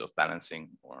new ways of balancing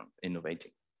or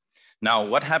innovating. Now,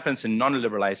 what happens in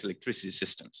non-liberalized electricity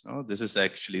systems? No? This is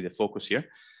actually the focus here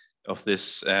of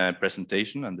this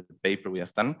presentation and the paper we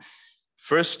have done.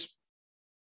 First,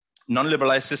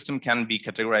 non-liberalized system can be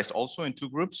categorized also in two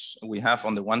groups. We have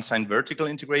on the one side vertical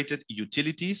integrated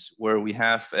utilities, where we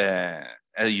have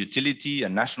a utility, a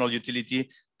national utility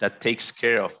that takes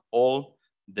care of all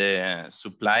the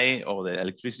supply or the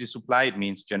electricity supply. It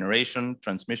means generation,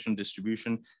 transmission,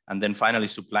 distribution, and then finally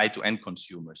supply to end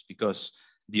consumers, because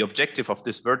the objective of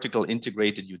this vertical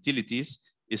integrated utilities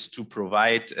is to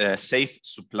provide safe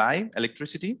supply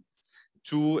electricity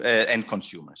to end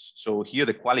consumers. So here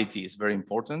the quality is very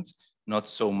important, not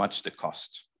so much the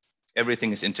cost.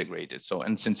 Everything is integrated. So,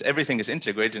 and since everything is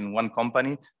integrated in one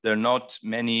company, there are not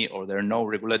many, or there are no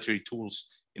regulatory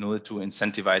tools in order to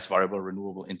incentivize variable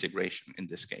renewable integration in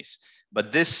this case.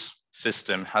 But this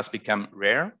system has become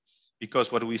rare,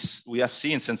 because what we have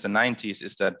seen since the 90s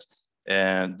is that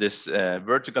this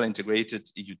vertical integrated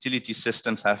utility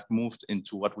systems have moved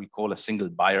into what we call a single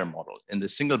buyer model. In the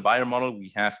single buyer model,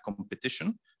 we have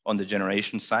competition on the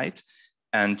generation side.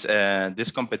 And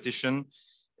this competition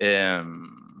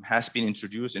has been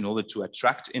introduced in order to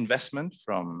attract investment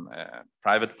from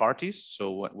private parties.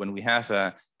 So when we have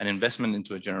an investment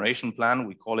into a generation plan,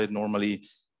 we call it normally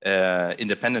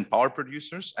independent power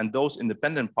producers. And those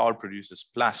independent power producers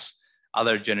plus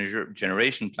other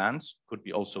generation plants, could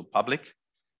be also public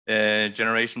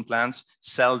generation plants,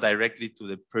 sell directly to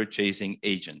the purchasing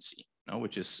agency, you know,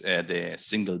 which is the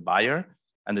single buyer.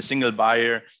 And the single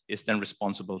buyer is then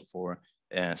responsible for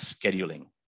scheduling.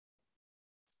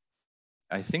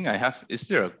 I think I have, is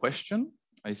there a question?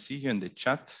 I see here in the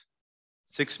chat,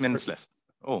 6 minutes left.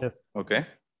 Oh, yes. Okay.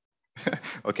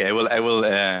 Okay, I will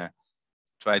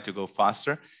try to go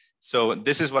faster. So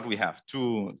this is what we have,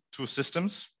 two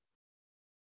systems.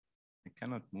 I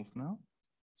cannot move now.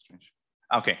 Strange.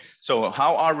 Okay, so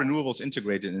how are renewables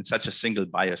integrated in such a single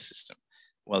buyer system?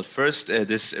 Well, first,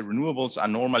 these renewables are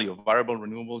normally, or variable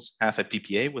renewables, have a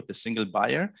PPA with the single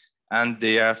buyer, and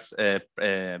they have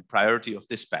a priority of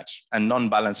dispatch and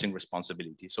non-balancing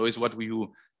responsibility. So it's what we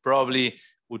probably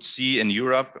would see in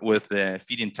Europe with the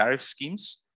feed-in tariff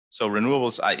schemes. So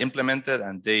renewables are implemented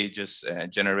and they just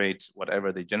generate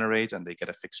whatever they generate, and they get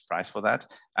a fixed price for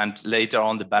that. And later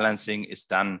on, the balancing is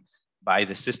done by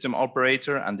the system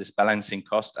operator, and this balancing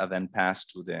costs are then passed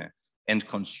to the end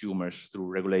consumers through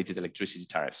regulated electricity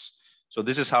tariffs. So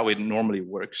this is how it normally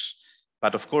works.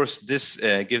 But of course, this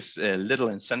gives little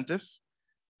incentive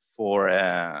for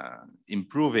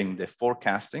improving the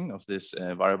forecasting of this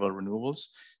variable renewables.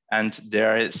 And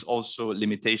there is also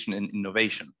limitation in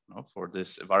innovation, you know, for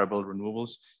this variable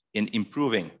renewables in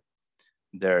improving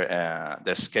their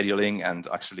scheduling and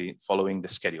actually following the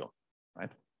schedule,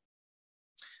 right?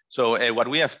 So what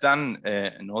we have done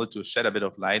in order to shed a bit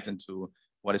of light into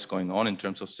what is going on in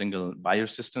terms of single buyer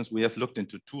systems, we have looked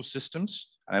into two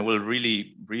systems, and I will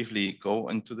really briefly go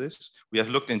into this. We have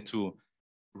looked into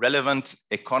relevant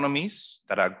economies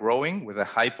that are growing with a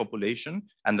high population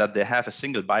and that they have a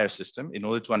single buyer system in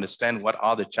order to understand what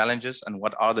are the challenges and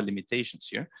what are the limitations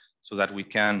here, so that we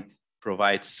can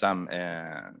provide some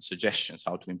suggestions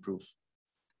how to improve.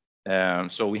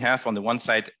 So we have on the one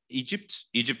side Egypt.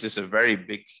 Egypt is a very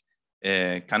big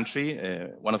country,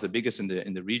 one of the biggest in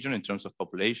the region in terms of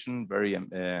population. Very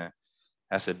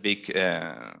has a big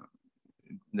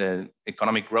the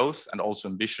economic growth and also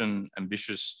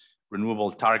ambitious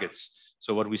renewable targets.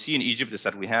 So what we see in Egypt is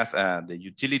that we have the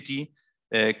utility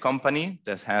company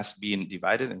that has been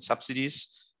divided in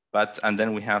subsidies, and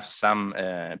then we have some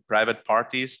private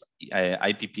parties,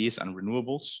 IPPs and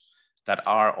renewables, that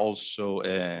are also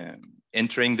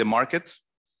entering the market,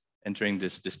 entering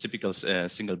this typical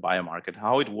single buyer market.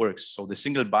 How it works: so the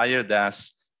single buyer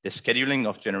does the scheduling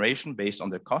of generation based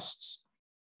on the costs,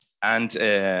 and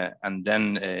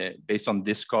then based on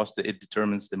this cost, it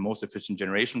determines the most efficient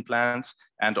generation plans,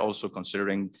 and also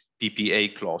considering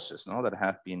PPA clauses that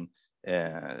have been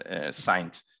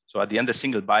signed. So at the end, the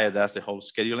single buyer does the whole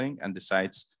scheduling and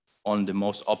decides on the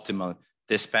most optimal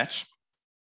dispatch.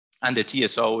 And the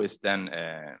TSO is then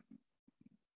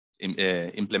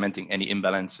implementing any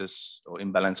imbalances or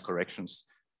imbalance corrections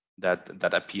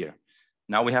that appear.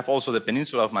 Now we have also the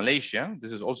Peninsula of Malaysia.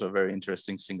 This is also a very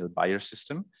interesting single buyer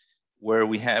system, where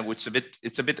we have, which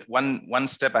it's a bit one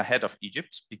step ahead of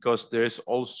Egypt, because there is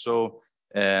also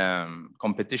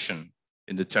competition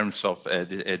in the terms of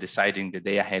deciding the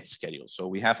day ahead schedule. So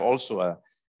we have also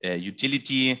a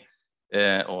utility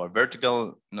or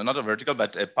vertical, no, not a vertical,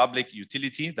 but a public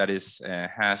utility that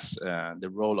has the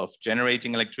role of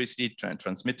generating electricity,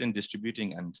 transmitting,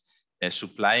 distributing, and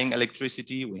supplying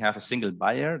electricity. We have a single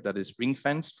buyer that is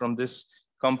ring-fenced from this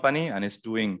company and is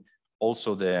doing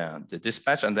also the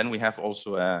dispatch. And then we have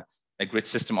also a grid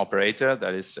system operator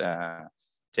that is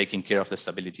taking care of the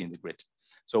stability in the grid.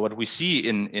 So what we see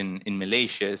in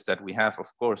Malaysia is that we have, of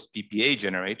course, PPA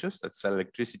generators that sell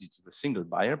electricity to the single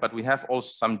buyer, but we have also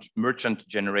some merchant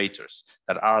generators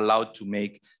that are allowed to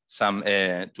make some,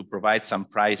 to provide some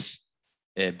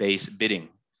price-based bidding.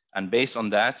 And based on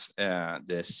that,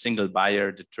 the single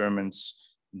buyer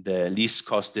determines the least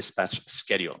cost dispatch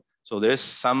schedule. So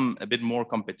there's a bit more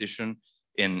competition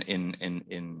in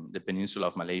the Peninsula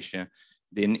of Malaysia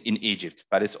than in Egypt,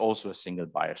 but it's also a single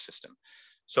buyer system.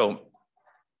 So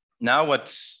now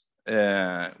what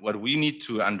we need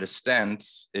to understand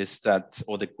is that,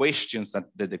 or the question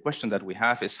that we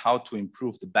have is how to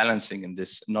improve the balancing in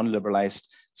this non-liberalized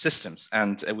systems.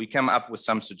 And we came up with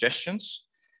some suggestions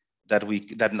that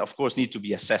of course need to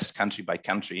be assessed country by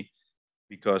country,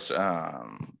 because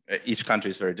each country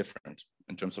is very different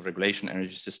in terms of regulation,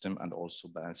 energy system, and also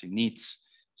balancing needs.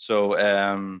 So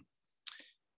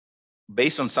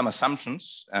based on some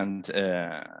assumptions, and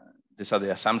these are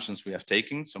the assumptions we have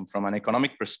taken. So from an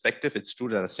economic perspective, it's true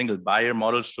that a single buyer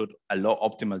model should allow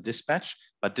optimal dispatch,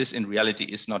 but this in reality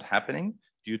is not happening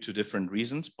due to different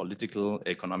reasons, political,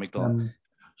 economical.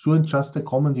 Juan, just a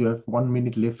comment, you have 1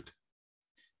 minute left.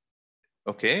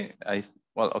 Okay, I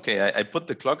put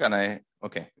the clock and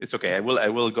okay, it's okay. I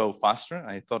will go faster.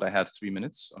 I thought I had 3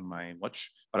 minutes on my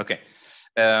watch, but okay.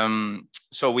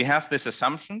 So we have these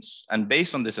assumptions, and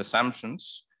based on these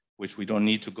assumptions, which we don't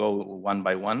need to go one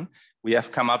by one, we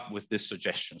have come up with this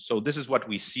suggestion. So this is what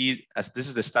we see as, this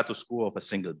is the status quo of a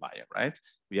single buyer, right?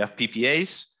 We have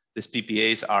PPAs. These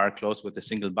PPAs are closed with the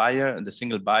single buyer, and the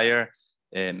single buyer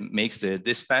makes the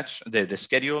dispatch, the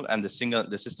schedule, and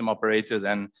the system operator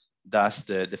then does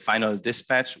the final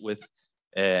dispatch with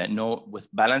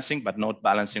balancing, but not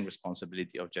balancing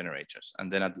responsibility of generators.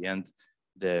 And then at the end,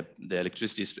 the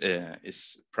electricity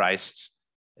is priced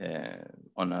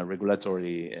on a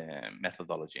regulatory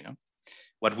methodology. No?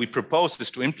 What we propose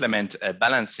is to implement a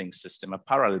balancing system, a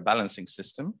parallel balancing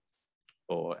system,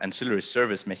 or ancillary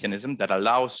service mechanism that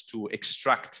allows to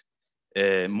extract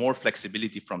more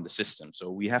flexibility from the system.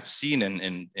 So we have seen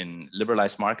in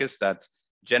liberalized markets that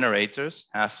generators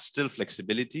have still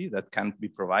flexibility that can be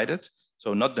provided.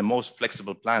 So not the most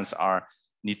flexible plants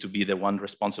need to be the one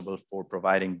responsible for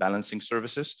providing balancing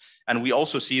services. And we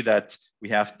also see that we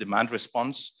have demand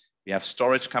response, we have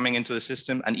storage coming into the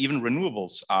system, and even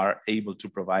renewables are able to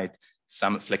provide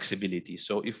some flexibility.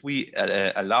 So if we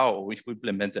allow, or if we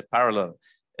implement a parallel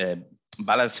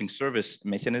balancing service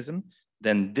mechanism,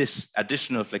 then this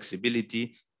additional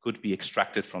flexibility could be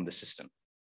extracted from the system.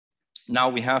 Now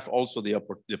we have also the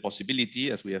possibility,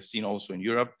 as we have seen also in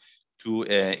Europe, to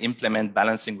implement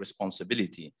balancing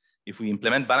responsibility. If we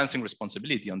implement balancing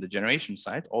responsibility on the generation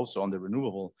side, also on the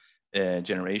renewable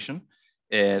generation,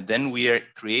 then we are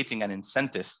creating an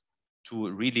incentive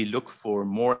to really look for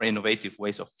more innovative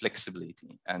ways of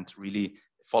flexibility and really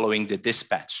following the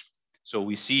dispatch. So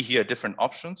we see here different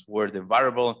options where the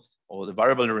variable or the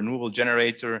variable renewable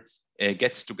generator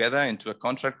gets together into a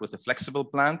contract with a flexible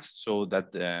plant, so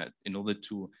that in order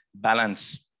to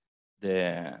balance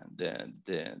the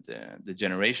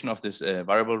generation of this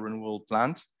variable renewable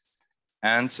plant.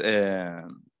 And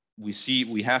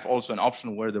we have also an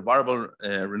option where the variable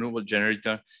renewable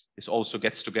generator also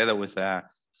gets together with a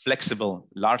flexible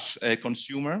large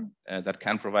consumer that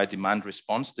can provide demand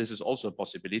response. This is also a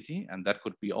possibility, and that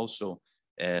could be also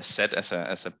set as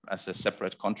a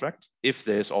separate contract, if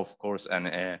there is, of course,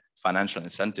 a financial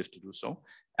incentive to do so.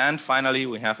 And finally,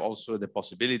 we have also the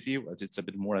possibility, but it's a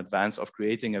bit more advanced, of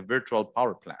creating a virtual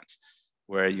power plant,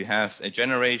 where you have a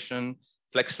generation,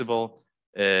 flexible,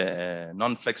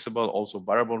 non-flexible, also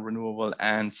variable renewable,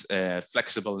 and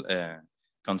flexible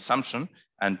consumption.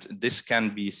 And this can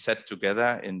be set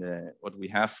together in what we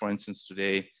have, for instance,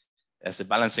 today as a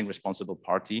balancing responsible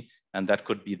party, and that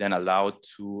could be then allowed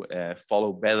to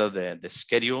follow better the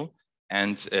schedule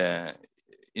and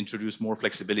introduce more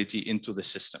flexibility into the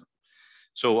system.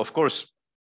 So of course,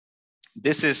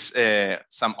 this is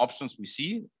some options we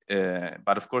see,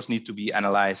 but of course need to be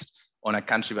analyzed on a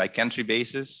country by country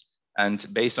basis and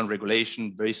based on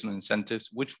regulation, based on incentives,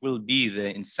 which will be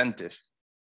the incentive,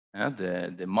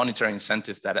 the monetary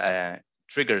incentive that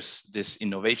triggers this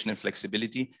innovation and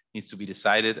flexibility needs to be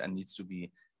decided and needs to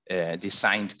be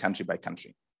designed country by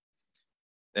country.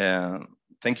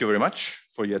 Thank you very much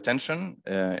for your attention.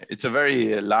 It's a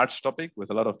very large topic with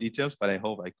a lot of details, but I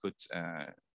hope I could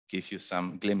give you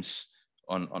some glimpse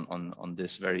on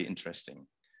this very interesting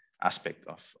aspect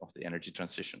of the energy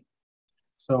transition.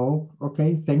 So,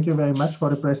 okay, thank you very much for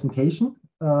the presentation.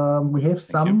 We have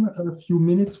a few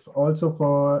minutes also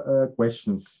for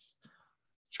questions.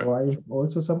 Sure. So I have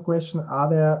also some questions. Are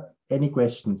there any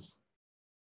questions?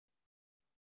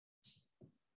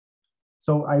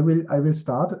 So I will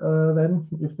start then,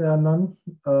 if there are none.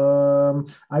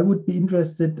 I would be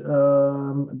interested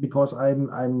because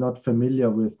I'm not familiar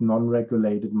with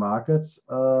non-regulated markets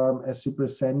as you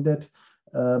presented,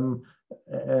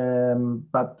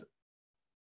 but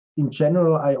in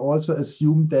general, I also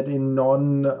assume that in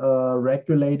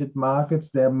non-regulated markets,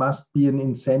 there must be an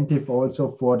incentive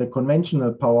also for the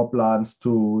conventional power plants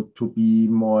to be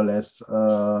more or less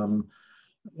to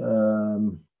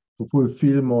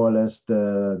fulfill more or less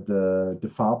the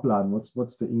Fahrplan.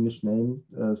 What's the English name?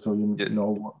 So you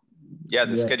know. Yeah,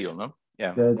 the schedule, no?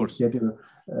 Yeah, the schedule.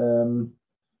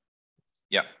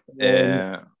 Yeah.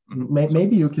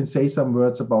 Maybe you can say some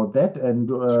words about that and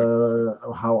Sure.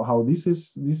 how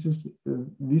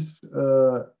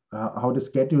how the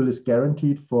schedule is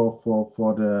guaranteed for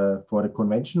the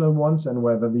conventional ones, and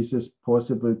whether this is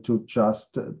possible to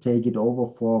just take it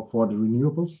over for the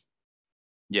renewables.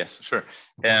 Yes, sure.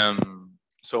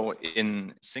 So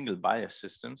in single buyer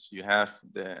systems, you have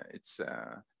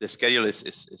the schedule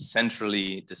is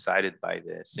centrally decided by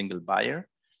the single buyer.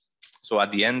 So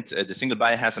at the end, the single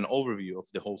buyer has an overview of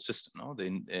the whole system, no?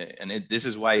 This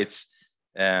is why it's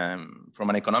from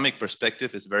an economic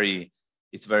perspective,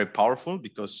 it's very powerful,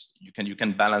 because you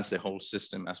can balance the whole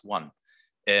system as one.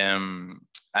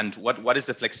 And what is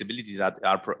the flexibility that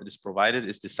is provided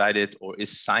is decided or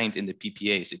is signed in the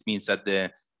PPAs. It means that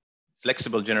the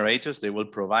flexible generators, they will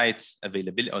provide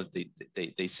availability, or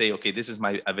they say, okay, this is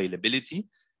my availability,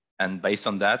 and based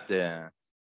on that,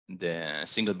 the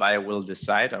single buyer will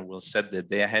decide and will set the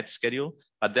day-ahead schedule.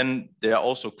 But then there are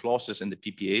also clauses in the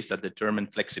PPAs that determine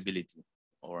flexibility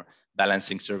or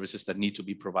balancing services that need to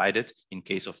be provided in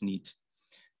case of need.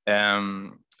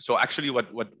 So actually, what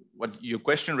your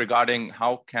question regarding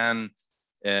how can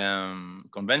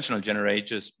conventional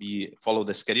generators follow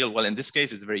the schedule? Well, in this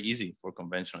case, it's very easy for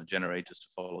conventional generators to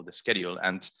follow the schedule,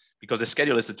 and because the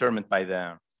schedule is determined by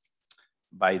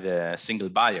the single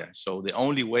buyer. So the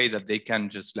only way that they can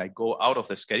just like go out of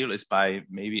the schedule is by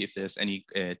maybe if there's any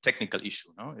technical issue,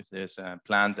 no? If there's a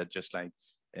plant that just like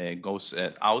goes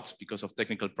out because of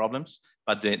technical problems.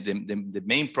 But the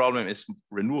main problem is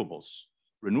renewables.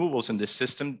 Renewables in this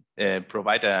system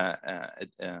provide a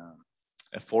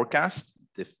forecast.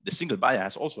 The single buyer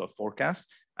has also a forecast,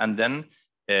 and then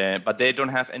but they don't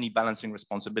have any balancing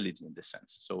responsibility in this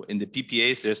sense. So in the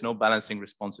PPAs, there's no balancing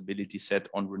responsibility set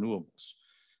on renewables.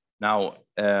 Now,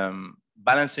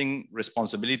 balancing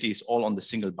responsibility is all on the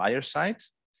single buyer side.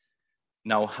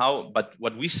 Now, but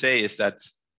what we say is that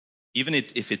even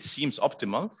if it seems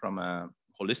optimal from a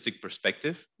holistic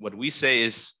perspective, what we say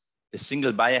is the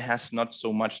single buyer has not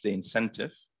so much the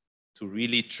incentive to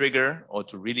really trigger or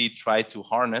to really try to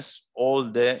harness all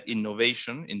the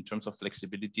innovation in terms of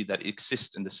flexibility that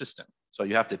exists in the system. So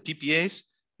you have the PPAs,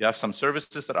 you have some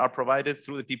services that are provided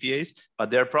through the PPAs, but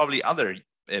there are probably other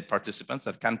participants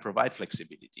that can provide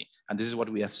flexibility. And this is what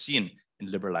we have seen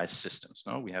in liberalized systems.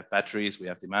 No? We have batteries, we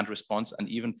have demand response, and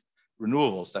even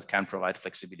renewables that can provide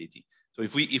flexibility. So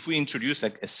if we introduce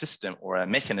a system or a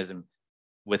mechanism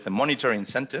with a monetary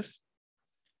incentive,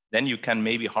 then you can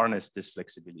maybe harness this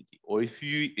flexibility. Or if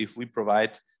we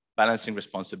provide balancing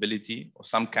responsibility or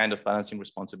some kind of balancing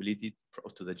responsibility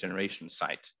to the generation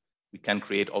side, we can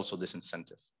create also this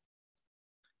incentive.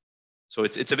 So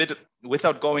it's a bit,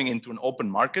 without going into an open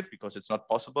market, because it's not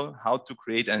possible, how to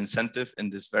create an incentive in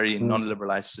this very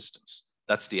non-liberalized systems.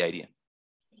 That's the idea.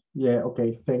 Yeah,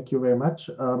 okay, thank you very much.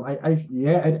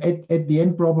 Yeah, at the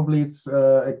end, probably it's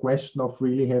a question of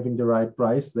really having the right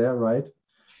price there, right?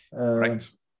 Right.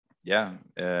 Yeah,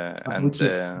 which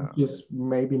is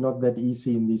maybe not that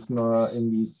easy in these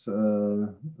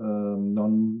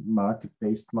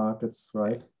non-market-based markets,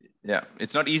 right? Yeah,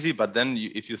 it's not easy, but then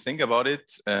if you think about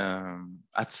it,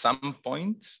 at some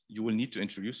point you will need to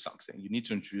introduce something. You need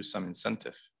to introduce some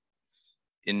incentive.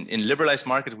 In liberalized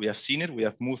market, we have seen it. We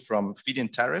have moved from feed-in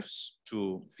tariffs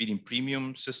to feed-in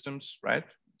premium systems, right?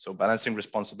 So balancing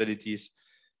responsibilities,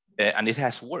 and it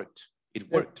has worked. It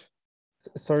worked.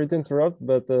 Sorry to interrupt,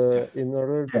 but in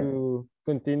order to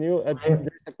continue,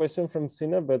 there's a question from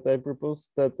Sina, but I propose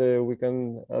that we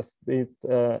can ask it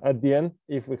at the end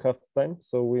if we have time,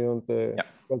 so we don't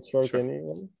cut short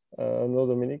anyone. No,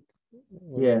 Dominik?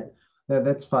 Yeah,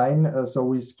 that's fine. So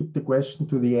we skip the question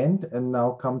to the end and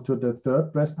now come to the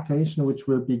third presentation, which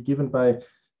will be given by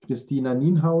Kristina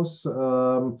Nienhaus,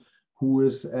 who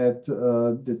is at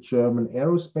the German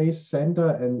Aerospace Center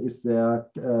and is their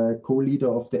co-leader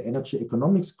of the Energy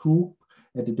Economics Group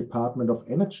at the Department of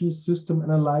Energy System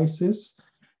Analysis.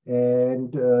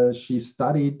 And she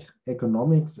studied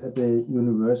economics at the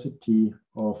University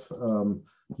of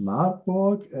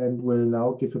Marburg and will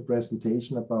now give a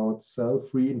presentation about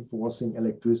self-reinforcing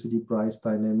electricity price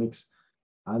dynamics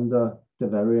under the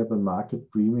variable market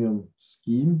premium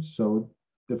scheme. So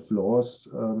the floor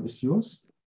is yours.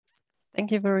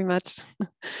 Thank you very much.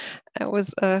 It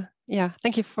was,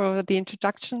 thank you for the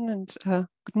introduction and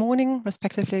good morning,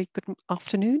 respectively, good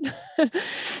afternoon.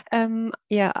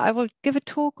 I will give a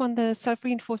talk on the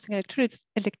self-reinforcing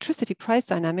electricity price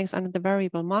dynamics under the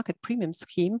variable market premium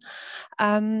scheme,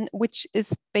 which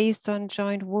is based on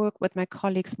joint work with my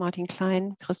colleagues Martin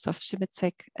Klein, Christoph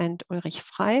Schimeczek, and Ulrich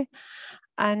Frey.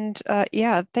 And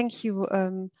thank you,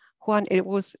 Juan. It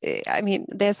was, I mean,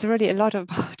 there's really a lot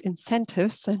about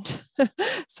incentives, and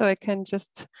so I can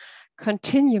just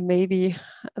continue maybe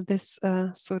this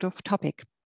sort of topic.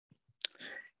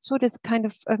 So this kind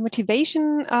of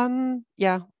motivation, I'm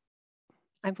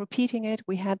repeating it.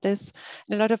 We had this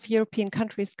in a lot of European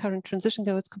countries. Current transition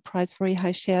goals comprise very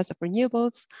high shares of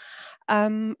renewables.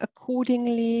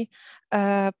 Accordingly,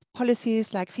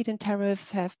 policies like feed-in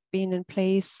tariffs have been in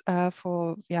place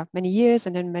for many years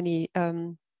and in many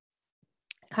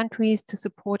countries to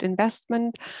support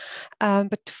investment,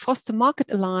 but to foster market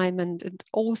alignment and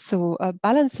also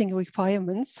balancing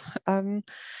requirements.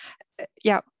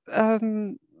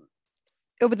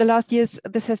 Over the last years,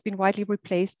 this has been widely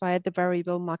replaced by the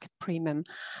variable market premium.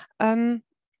 I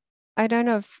don't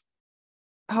know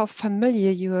how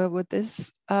familiar you are with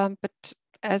this, but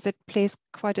as it plays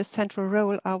quite a central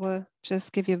role, I will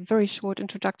just give you a very short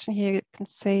introduction here. You can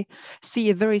see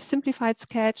a very simplified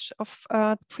sketch of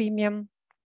the premium.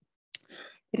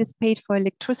 It is paid for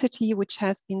electricity, which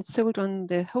has been sold on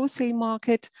the wholesale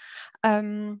market,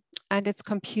 and it's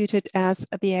computed as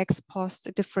the ex-post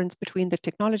difference between the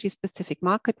technology-specific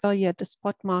market value at the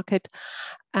spot market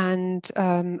and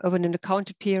over an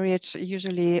accounted period,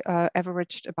 usually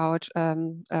averaged about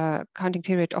an accounting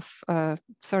period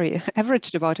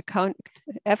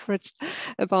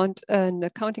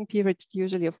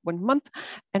usually of 1 month,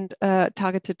 and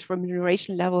targeted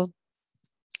remuneration level,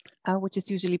 which is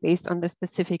usually based on the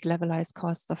specific levelized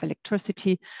costs of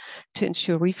electricity to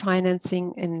ensure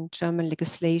refinancing in German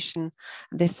legislation.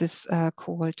 This is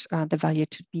called the value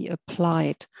to be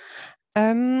applied.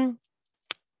 However,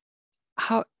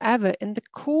 in the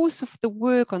course of the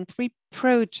work on 3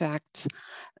 projects,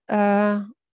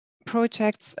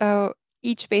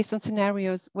 each based on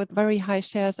scenarios with very high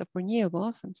shares of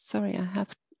renewables. I'm sorry, I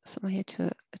have someone here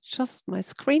to adjust my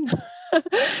screen.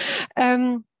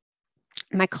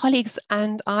 My colleagues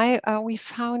and I, we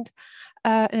found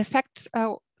an effect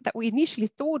that we initially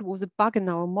thought was a bug in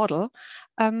our model,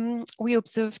 we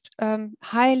observed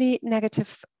highly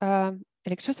negative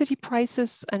electricity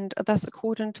prices and thus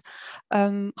accordant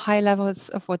high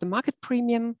levels for the market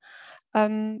premium.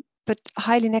 But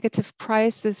highly negative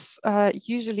prices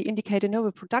usually indicate an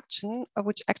overproduction,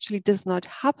 which actually does not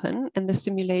happen in the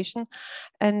simulation.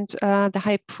 And the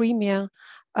high premium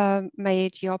may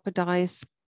jeopardize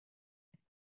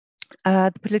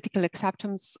the political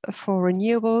acceptance for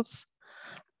renewables.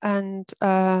 And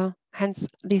hence,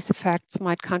 these effects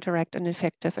might counteract an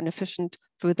effective and efficient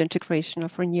further integration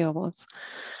of renewables.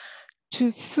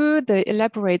 To further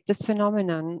elaborate this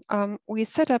phenomenon, we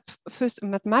set up first a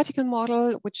mathematical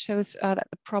model which shows that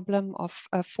the problem of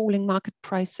falling market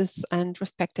prices and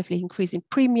respectively increasing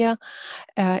premia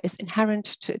is inherent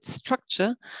to its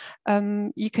structure.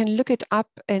 You can look it up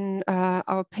in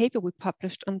our paper we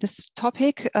published on this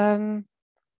topic.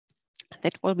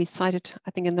 That will be cited,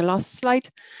 I think, in the last slide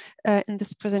in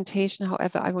this presentation.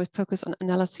 However, I will focus on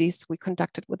analyses we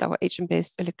conducted with our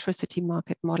agent-based electricity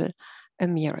market model,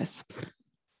 AMIRIS.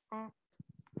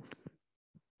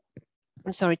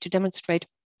 I'm sorry, to demonstrate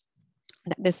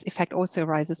that this effect also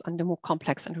arises under more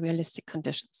complex and realistic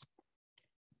conditions.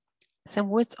 Some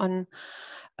words on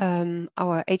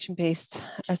our agent-based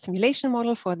simulation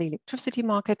model for the electricity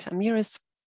market, AMIRIS.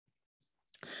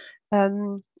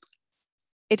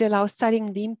 It allows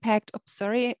studying the impact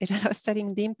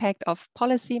of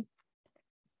policy,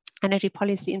 energy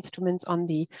policy instruments on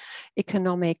the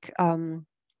economic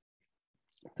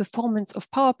performance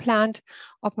of power plant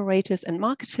operators and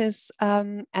marketers.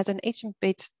 As an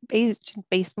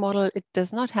agent-based model, it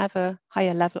does not have a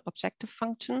higher level objective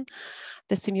function.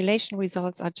 The simulation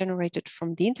results are generated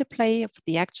from the interplay of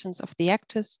the actions of the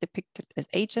actors depicted as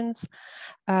agents.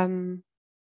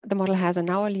 The model has an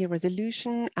hourly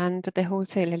resolution and the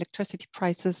wholesale electricity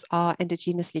prices are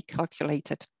endogenously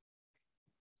calculated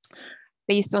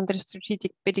based on the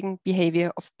strategic bidding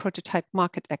behavior of prototype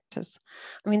market actors.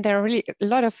 I mean, there are really a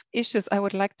lot of issues I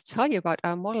would like to tell you about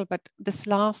our model, but this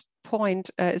last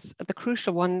point is the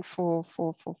crucial one for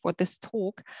this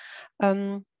talk.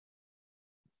 As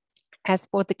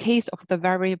for the case of the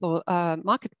variable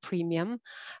market premium,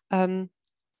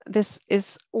 this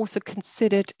is also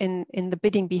considered in the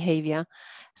bidding behavior.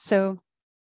 So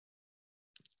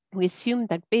we assume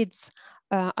that bids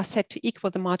are set to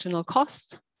equal the marginal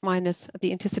cost minus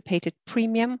the anticipated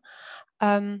premium,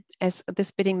 as this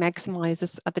bidding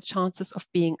maximizes the chances of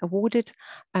being awarded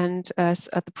and as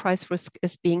the price risk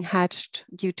is being hedged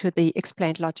due to the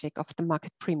explained logic of the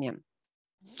market premium.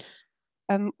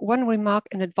 One remark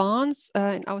in advance,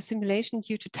 in our simulation,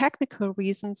 due to technical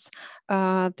reasons,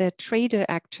 the trader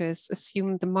actors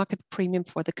assume the market premium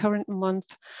for the current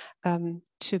month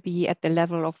to be at the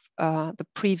level of the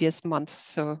previous month.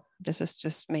 So this is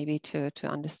just maybe to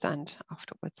understand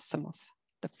afterwards some of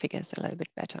the figures a little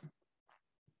bit better.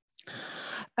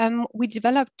 We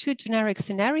developed two generic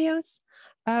scenarios.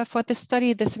 For this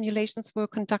study, the simulations were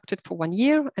conducted for 1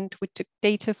 year, and we took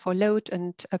data for load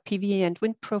and PV and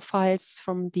wind profiles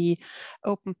from the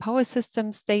Open Power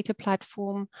Systems data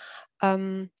platform.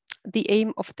 The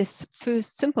aim of this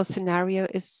first simple scenario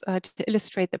is to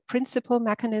illustrate the principal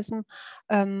mechanism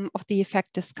of the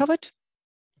effect discovered.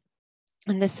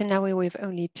 In this scenario, we have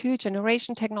only 2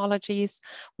 generation technologies.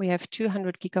 We have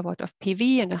 200 gigawatt of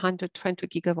PV and 120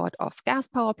 gigawatt of gas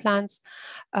power plants.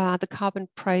 The carbon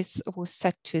price was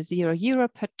set to €0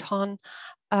 per ton,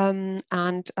 and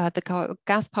the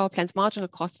gas power plants marginal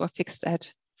costs were fixed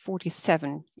at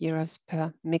 €47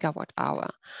 per megawatt hour.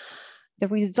 The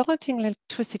resulting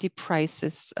electricity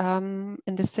prices in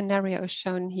the scenario are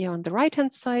shown here on the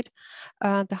right-hand side.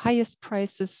 The highest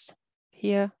prices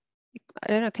here, I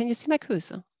don't know, can you see my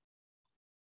cursor?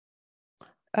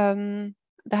 The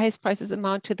highest prices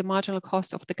amount to the marginal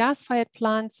cost of the gas-fired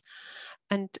plants.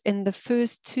 And in the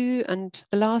first 2 and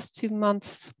the last 2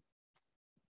 months,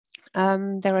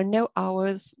 there are no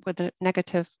hours with a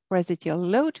negative residual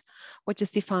load, which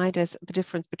is defined as the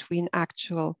difference between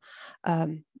actual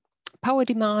power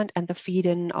demand and the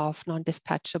feed-in of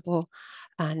non-dispatchable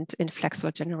and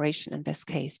inflexible generation, in this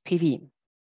case, PV.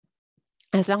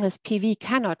 As long as PV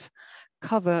cannot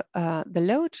cover the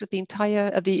load, the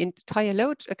entire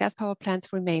load, gas power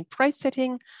plants remain price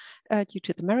setting due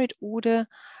to the merit order.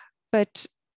 But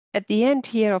at the end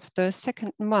here of the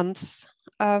second month,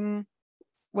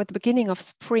 with the beginning of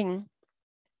spring,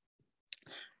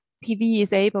 PV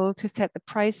is able to set the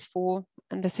price for,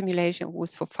 and the simulation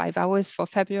was for 5 hours for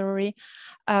February.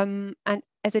 And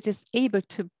as it is able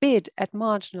to bid at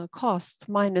marginal cost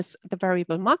minus the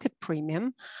variable market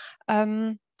premium,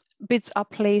 bids are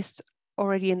placed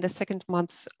already in the second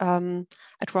month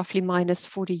at roughly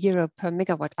 -€40 per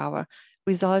megawatt hour,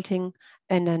 resulting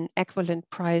in an equivalent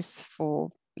price for,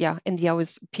 in the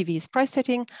hours PV's price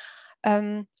setting.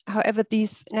 However,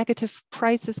 these negative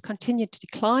prices continue to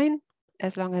decline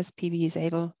as long as PV is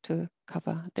able to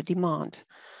cover the demand.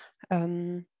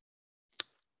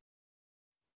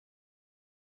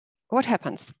 What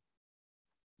happens?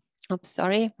 Oops,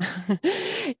 sorry.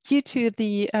 Due to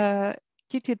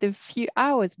the few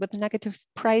hours with negative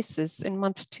prices in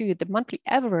month 2, the monthly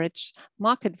average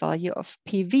market value of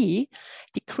PV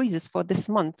decreases for this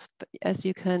month, as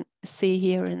you can see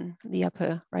here in the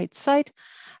upper right side.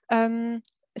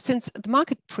 Since the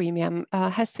market premium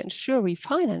has to ensure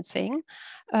refinancing,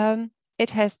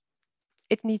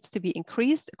 it needs to be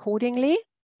increased accordingly,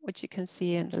 which you can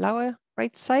see in the lower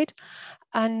right side.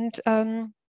 And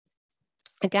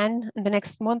again, in the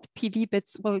next month, PV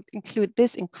bids will include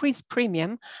this increased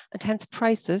premium, and hence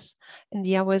prices in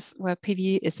the hours where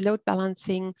PV is load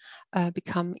balancing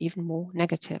become even more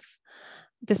negative.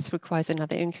 This requires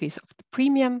another increase of the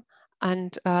premium,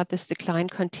 and this decline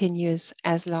continues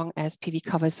as long as PV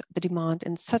covers the demand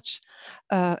in such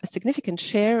a significant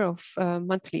share of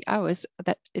monthly hours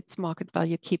that its market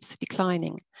value keeps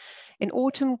declining. In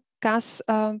autumn, gas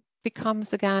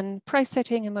becomes again price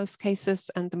setting in most cases,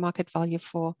 and the market value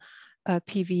for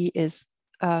PV is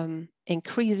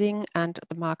increasing and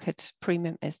the market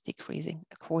premium is decreasing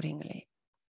accordingly.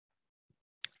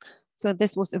 So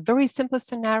this was a very simple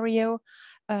scenario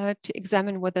to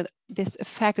examine whether this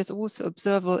effect is also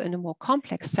observable in a more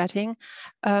complex setting.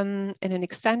 In an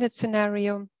extended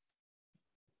scenario,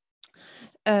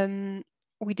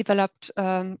 we developed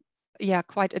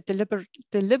quite a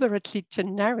deliberately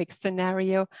generic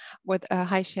scenario with a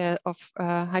high shares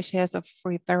of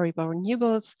free variable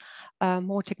renewables.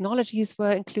 More technologies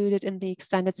were included in the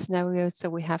extended scenario. So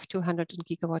we have 200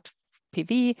 gigawatt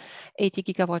PV, 80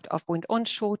 gigawatt of wind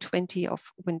onshore, 20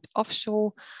 of wind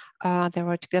offshore. There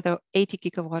are together 80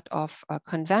 gigawatt of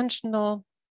conventional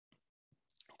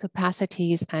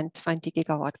capacities and 20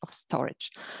 gigawatt of storage.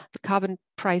 The carbon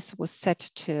price was set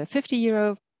to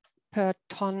 €50 per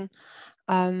ton.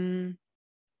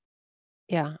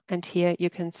 And here you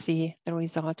can see the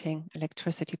resulting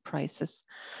electricity prices.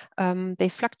 They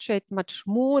fluctuate much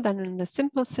more than in the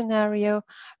simple scenario,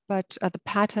 but the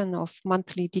pattern of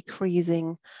monthly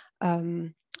decreasing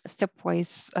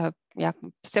stepwise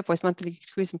monthly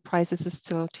decreasing prices is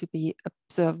still to be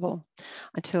observable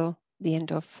until the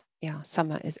end of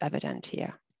summer is evident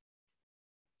here.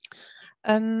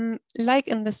 Like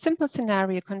in the simple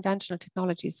scenario, conventional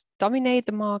technologies dominate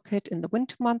the market in the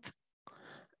winter month.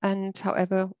 And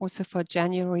however, also for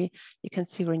January, you can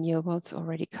see renewables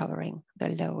already covering the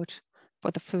load. For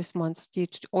the first months, due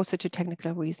to, also to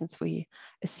technical reasons, we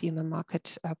assume a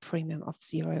market premium of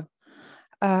 €0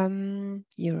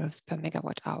 per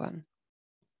megawatt hour.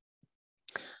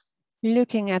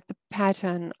 Looking at the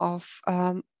pattern of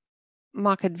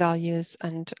market values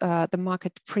and the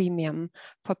market premium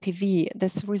for PV,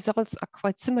 these results are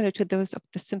quite similar to those of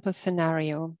the simple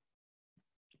scenario.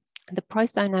 The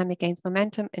price dynamic gains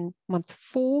momentum in month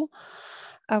 4,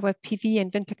 where PV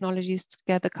and wind technologies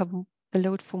together cover the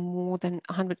load for more than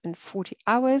 140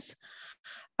 hours.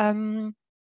 But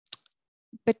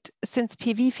since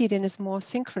PV feed-in is more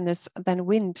synchronous than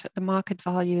wind, the market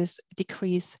values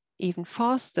decrease even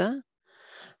faster.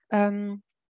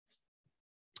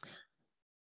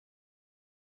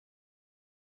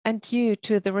 And due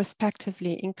to the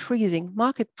respectively increasing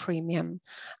market premium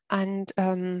and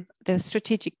the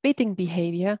strategic bidding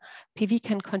behavior, PV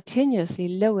can continuously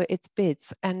lower its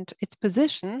bids, and its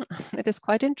position, that is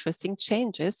quite interesting,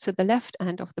 changes to the left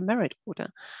end of the merit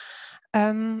order.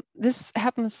 This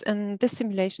happens in the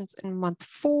simulations in month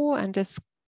 4, and is,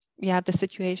 the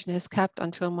situation is kept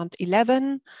until month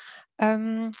 11.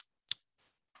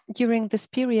 During this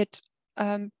period,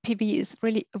 PV is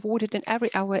really awarded in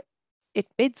every hour it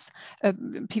bids,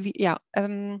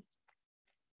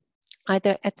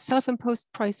 either at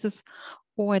self-imposed prices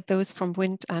or at those from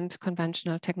wind and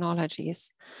conventional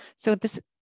technologies. So this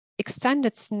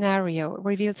extended scenario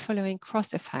reveals following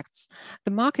cross effects.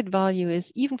 The market value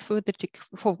is even further,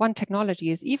 for one technology,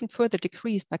 is even further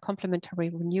decreased by complementary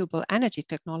renewable energy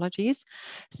technologies.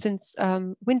 Since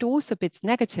wind also bids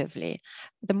negatively,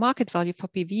 the market value for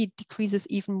PV decreases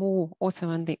even more, also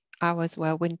in the hours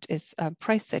where wind is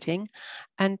price setting,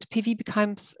 and PV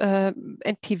becomes,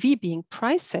 and PV being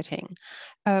price setting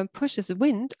pushes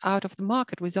wind out of the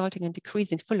market, resulting in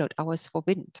decreasing full load hours for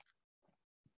wind.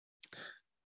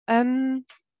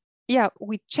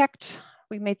 We checked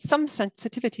we made some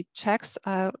sensitivity checks.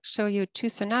 I'll show you two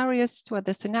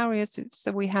other scenarios.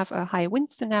 So we have a high wind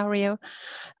scenario.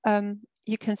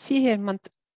 You can see here in month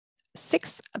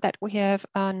 6 that we have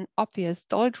an obvious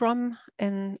doldrum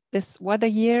in this weather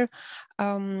year,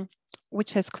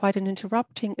 which has quite an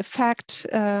interrupting effect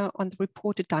on the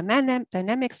reported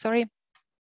dynamics.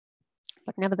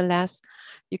 But nevertheless,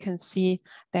 you can see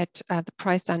that the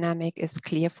price dynamic is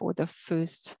clear for the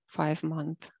first 5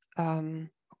 months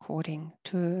according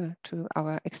to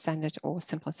our extended or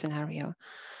simple scenario,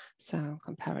 so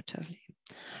comparatively.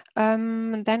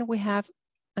 Then we have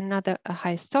a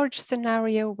high storage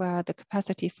scenario where the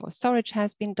capacity for storage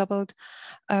has been doubled.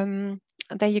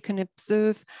 There you can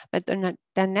observe that the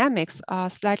dynamics are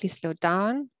slightly slowed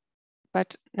down,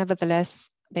 but nevertheless,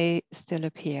 they still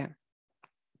appear.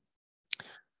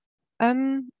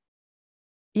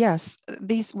 Yes,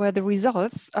 these were the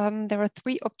results. There are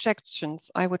 3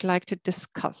 objections I would like to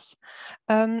discuss.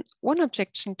 One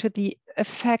objection to the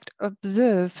effect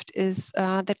observed is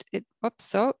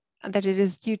that it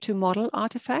is due to model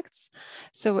artifacts.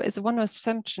 So as one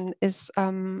assumption is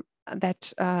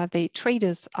that the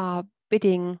traders are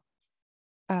bidding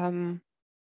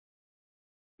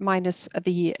minus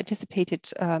the anticipated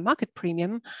market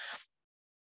premium.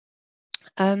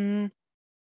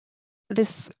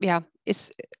 This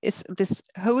is this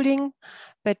holding,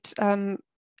 but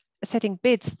setting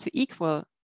bids to equal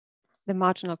the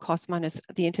marginal cost minus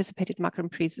the anticipated market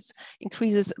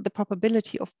increases the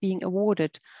probability of being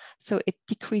awarded. So it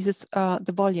decreases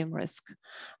the volume risk.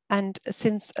 And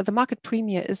since the market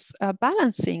premium is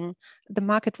balancing the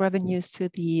market revenues to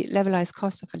the levelized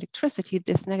cost of electricity,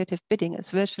 this negative bidding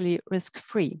is virtually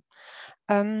risk-free.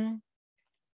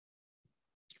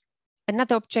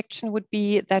 Another objection would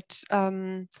be that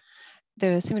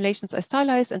the simulations are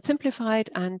stylized and simplified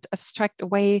and abstract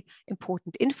away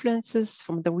important influences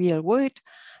from the real world.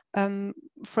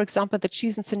 For example, the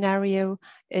chosen scenario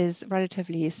is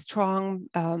relatively strong,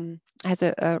 has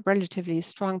a relatively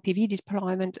strong PV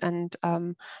deployment, and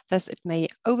thus it may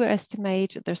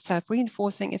overestimate the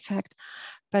self-reinforcing effect.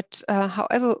 But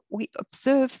however, we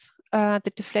observe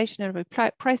the deflationary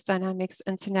price dynamics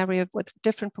and scenario with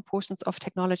different proportions of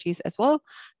technologies as well,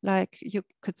 like you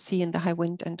could see in the high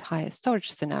wind and high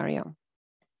storage scenario.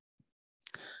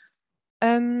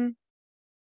 Another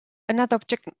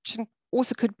objection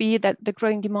also could be that the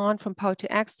growing demand from power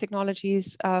to X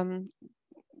technologies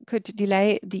could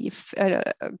delay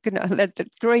that the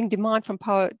growing demand from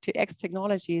power to X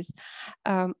technologies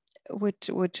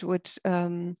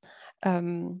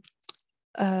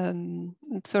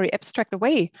abstract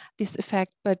away this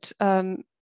effect, but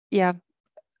yeah,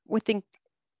 we think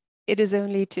it is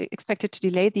only expected to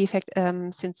delay the effect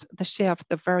since the share of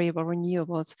the variable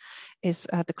renewables is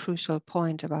the crucial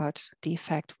point about the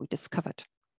effect we discovered.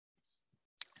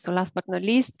 So last but not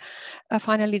least,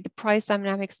 finally, the price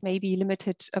dynamics may be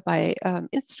limited by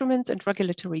instruments and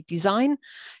regulatory design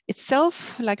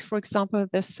itself, like, for example,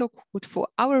 the so-called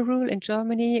 4-hour rule in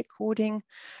Germany, according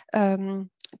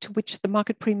to which the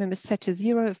market premium is set to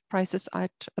 0 if prices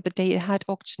at the day ahead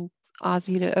auctions are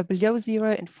below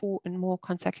 0 in 4 and more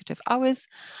consecutive hours.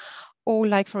 Or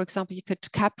like, for example, you could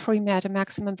cap premium at a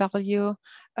maximum value.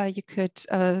 You could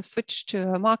switch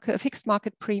to a fixed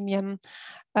market premium.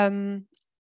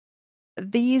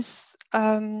 These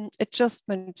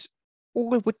adjustments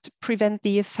all would prevent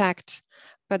the effect,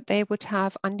 but they would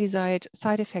have undesired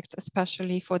side effects,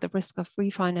 especially for the risk of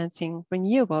refinancing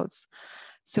renewables.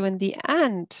 So in the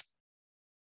end,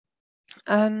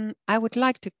 I would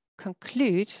like to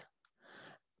conclude,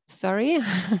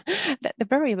 that the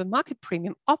variable market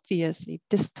premium obviously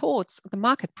distorts the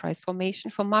market price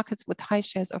formation for markets with high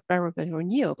shares of variable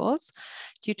renewables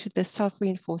due to the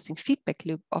self-reinforcing feedback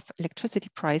loop of electricity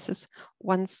prices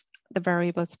once the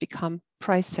variables become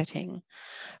price setting.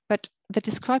 But the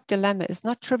described dilemma is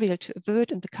not trivial to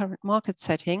avert in the current market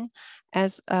setting,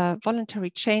 as a voluntary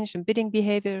change in bidding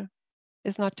behavior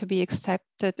is not to be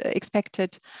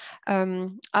expected.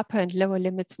 Upper and lower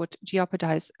limits would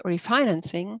jeopardize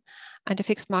refinancing, and a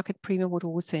fixed market premium would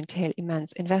also entail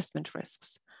immense investment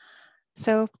risks.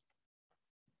 So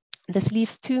this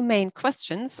leaves 2 main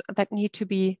questions that need to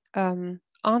be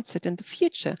answered in the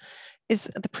future. Is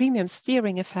the premium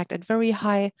steering effect at very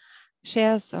high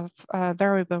shares of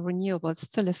variable renewables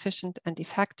still efficient and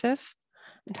effective?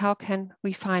 And how can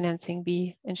refinancing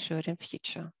be ensured in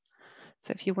future?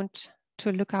 So if you want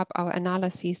to look up our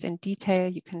analyses in detail,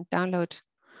 you can download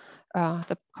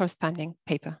the corresponding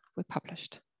paper we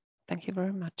published. Thank you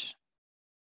very much.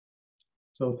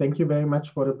 So thank you very much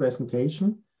for the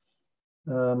presentation.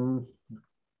 Are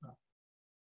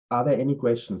there any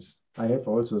questions? I have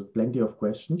also plenty of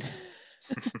questions.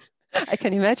 I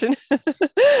can imagine.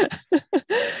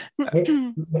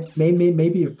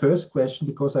 Maybe a first question,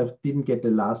 because I didn't get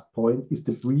the last point, is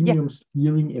the premium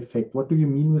steering effect. What do you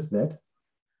mean with that?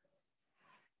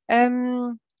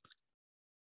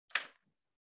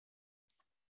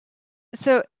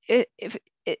 So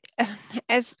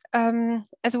as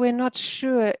we're not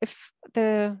sure if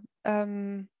the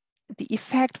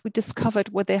effect we discovered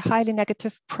were the highly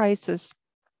negative prices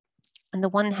on the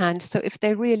one hand, so if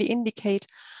they really indicate,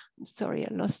 I'm sorry, I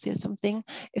lost here something,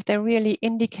 if they really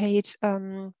indicate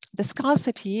the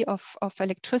scarcity of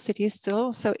electricity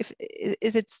still, so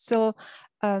is it still,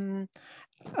 does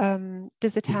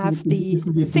it have the...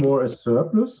 Isn't it more a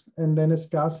surplus and then a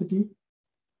scarcity?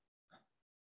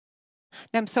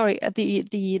 No, I'm sorry,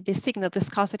 the signal, the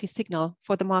scarcity signal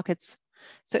for the markets.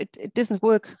 So it doesn't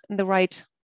work in the right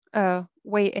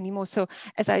way anymore. So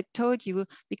as I told you,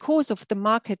 because of the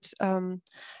market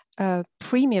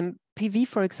premium, PV,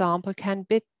 for example, can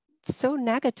bid so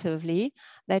negatively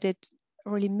that it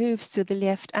really moves to the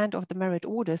left end of the merit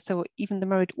order. So even the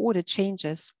merit order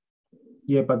changes.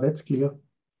 Yeah, but that's clear.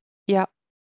 Yeah.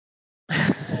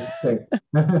 Okay.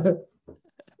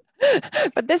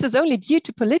 But this is only due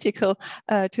to political,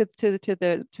 to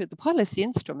the policy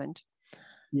instrument.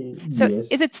 Yeah, so yes.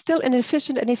 Is it still an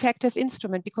efficient and effective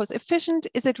instrument? Because efficient,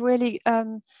 is it really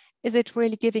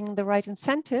giving the right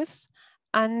incentives?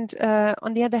 And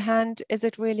on the other hand, is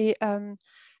it really from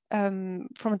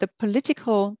the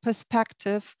political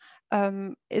perspective,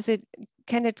 can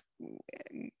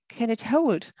it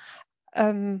hold?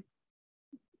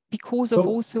 Because of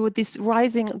also this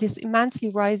immensely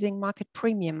rising market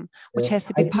premium, which has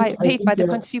to be paid by the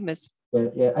consumers.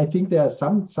 Yeah, I think there are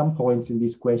some points in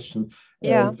this question.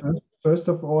 Yeah. First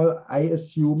of all, I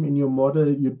assume in your model,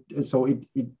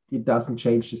 it doesn't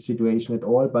change the situation at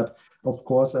all. But of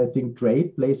course, I think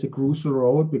trade plays a crucial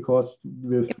role, because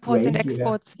with imports trade, and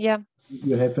exports,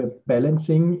 you have a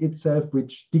balancing itself,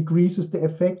 which decreases the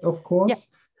effect, of course. Yeah.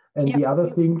 And the other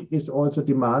thing is also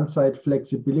demand side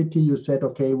flexibility. You said,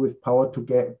 okay, with power to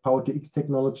X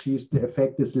technologies, the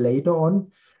effect is later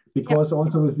on, because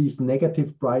also with these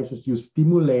negative prices, you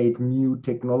stimulate new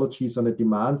technologies on the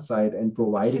demand side and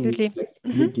providing this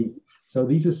flexibility. So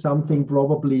this is something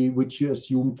probably which you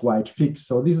assume quite fixed.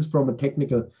 So this is from a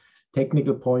technical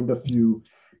point of view.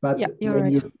 But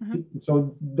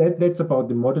so that's about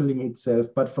the modeling itself.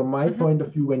 But from my point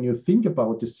of view, when you think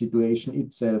about the situation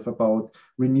itself, about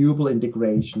renewable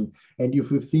integration, and if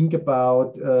you think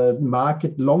about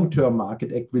long-term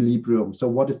market equilibrium, so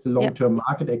what is the long-term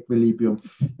market equilibrium?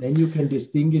 Then you can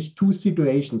distinguish two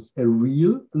situations: a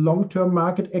real long-term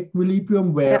market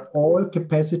equilibrium, where all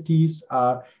capacities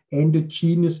are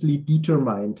endogenously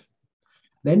determined.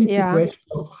 Then it's a question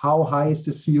of how high is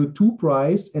the CO2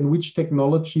 price and which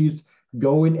technologies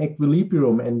go in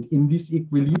equilibrium. And in this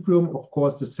equilibrium, of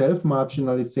course, the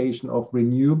self-marginalization of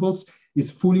renewables is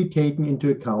fully taken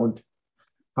into account.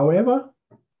 However,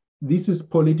 this is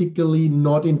politically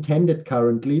not intended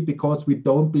currently, because we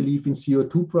don't believe in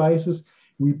CO2 prices.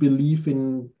 We believe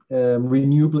in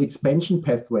renewable expansion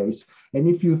pathways. And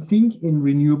if you think in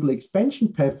renewable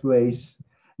expansion pathways,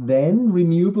 then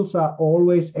renewables are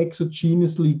always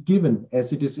exogenously given,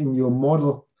 as it is in your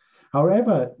model.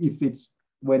 However,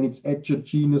 when it's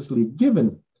exogenously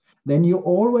given, then you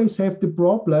always have the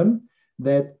problem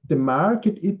that the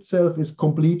market itself is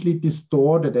completely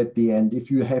distorted at the end if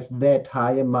you have that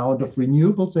high amount of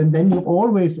renewables, and then you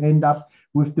always end up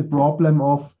with the problem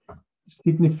of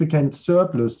significant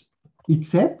surplus,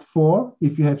 except for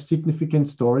if you have significant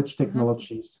storage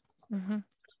technologies.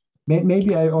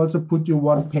 Maybe I also put you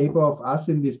one paper of us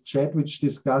in this chat, which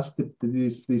discussed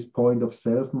this point of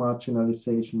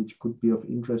self-marginalization, which could be of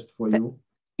interest for you.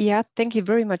 Yeah, thank you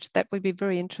very much. That would be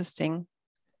very interesting.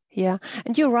 Yeah,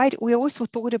 and you're right. We also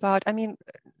thought about, I mean,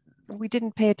 we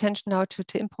didn't pay attention now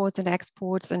to imports and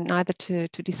exports, and neither to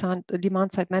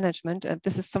demand side management.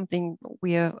 This is something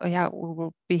we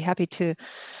will be happy to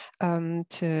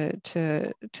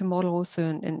model also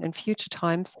in future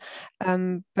times.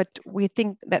 But we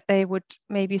think that they would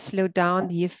maybe slow down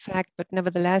the effect. But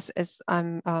nevertheless, as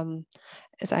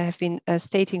I have been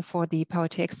stating for the power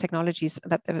to X technologies,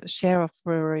 that the share of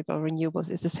variable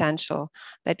renewables is essential.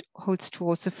 That holds true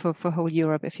also for whole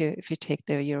Europe if you take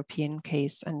the European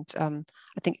case. And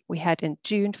I think we had in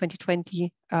June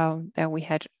 2020, then we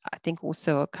had, I think,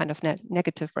 also a kind of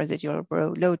negative residual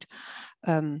load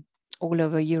all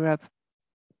over Europe.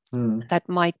 That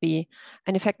might be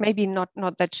an effect, maybe not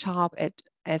that sharp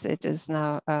as it is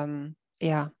now.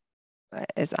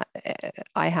 As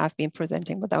I have been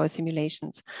presenting with our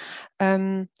simulations.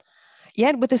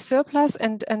 With the surplus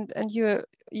and your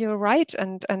you're right,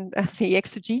 and the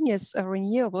exogenous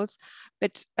renewables,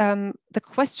 but the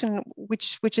question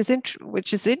which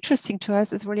is interesting to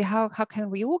us is really how can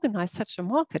we organize such a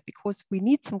market, because we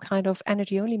need some kind of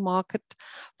energy only market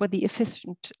for the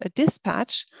efficient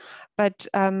dispatch, but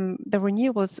the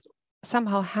renewables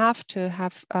somehow have to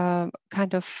have a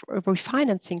kind of a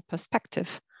refinancing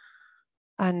perspective,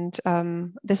 and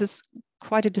this is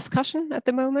quite a discussion at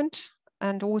the moment.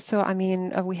 And also, I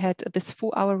mean, we had this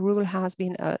 4-hour rule has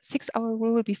been a 6-hour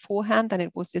rule beforehand, and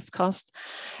it was discussed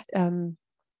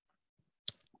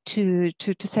to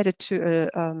set it to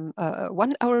a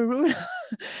 1-hour rule.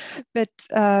 But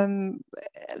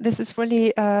this is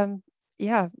really,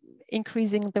 yeah,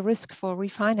 increasing the risk for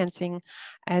refinancing,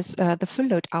 as the full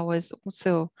load hours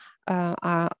also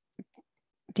are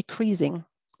decreasing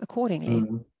accordingly.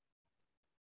 Mm.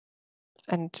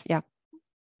 And yeah,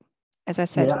 as I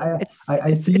said, Yeah,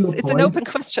 I see it's an open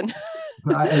question.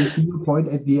 I see your point.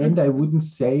 At the end, I wouldn't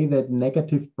say that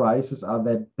negative prices are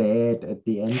that bad at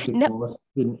the end, because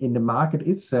in the market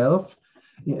itself,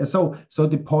 so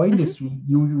the point is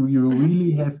you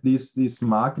really have this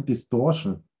market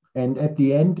distortion. And at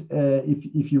the end,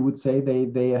 if you would say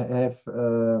they have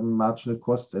marginal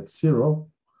costs at zero,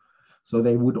 so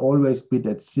they would always bid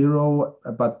at zero,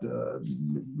 but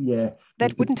yeah,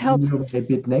 that wouldn't help. A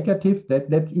bit negative.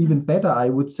 That's even better, I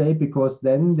would say, because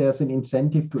then there's an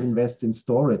incentive to invest in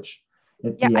storage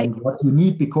at the end. What you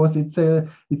need, because it's a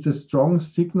strong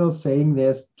signal saying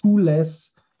there's too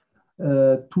less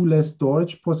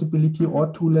storage possibility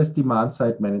or too less demand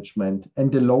side management.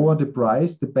 And the lower the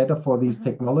price, the better for these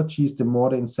technologies, the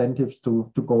more the incentives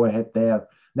to go ahead there.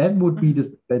 That would be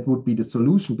the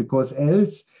solution, because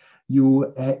else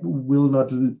you will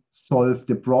not solve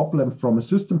the problem from a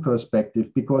system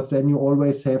perspective, because then you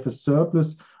always have a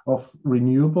surplus of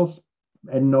renewables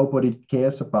and nobody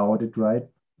cares about it, right?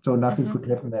 So nothing could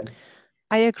happen then.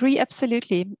 I agree,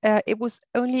 absolutely. It was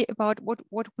only about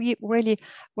what we really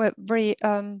were very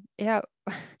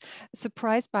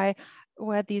surprised by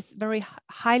were these very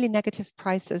highly negative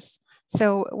prices.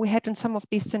 So we had in some of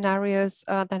these scenarios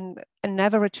then an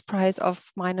average price of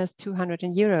minus 200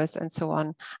 euros and so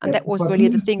on, and that was really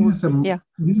the thing.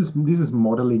 This is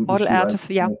modeling. Model out of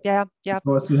yeah.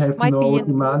 Because you have no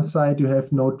demand side, you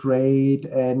have no trade,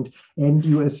 and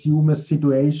you assume a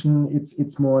situation.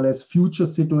 It's more or less future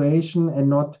situation and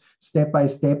not step by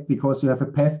step, because you have a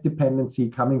path dependency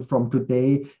coming from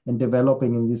today and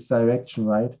developing in this direction,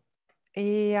 right?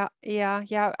 Yeah.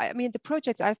 I mean, the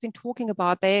projects I've been talking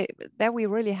about, there we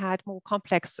really had more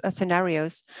complex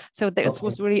scenarios. So this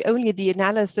was really only the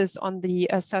analysis on the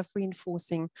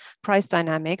self-reinforcing price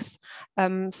dynamics.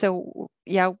 So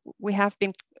yeah, we have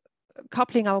been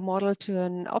coupling our model to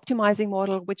an optimizing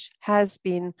model, which has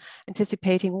been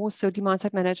anticipating also demand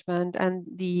side management and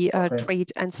the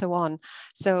trade and so on.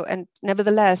 So, and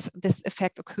nevertheless, this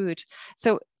effect occurred.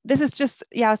 So this is just,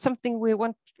 something we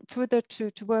want further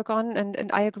to work on. And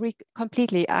I agree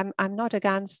completely. I'm not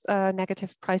against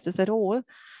negative prices at all,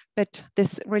 but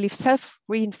this really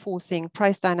self-reinforcing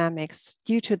price dynamics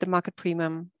due to the market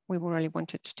premium, we really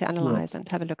wanted to analyze and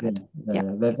have a look at.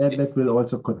 That will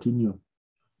also continue.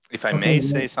 If I may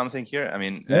say something here, I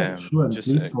mean, sure. just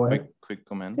Please a quick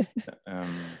comment.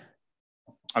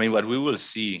 I mean, what we will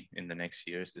see in the next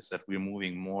years is that we're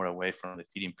moving more away from the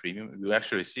feed-in premium. We're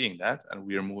actually seeing that, and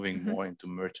we are moving more into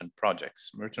merchant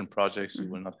projects. Merchant projects, you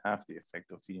will not have the effect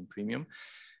of feed-in premium.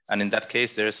 And in that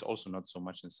case, there's also not so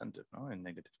much incentive in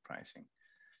negative pricing.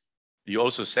 You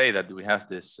also say that we have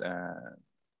this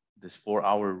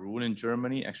 4-hour rule in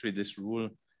Germany. Actually, this rule,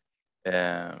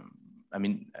 I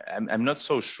mean, I'm not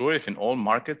so sure if in all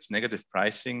markets negative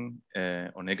pricing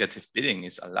or negative bidding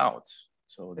is allowed.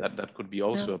 So that could be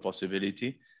also a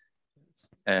possibility.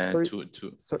 Sorry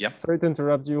to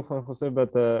interrupt you, Juan Jose,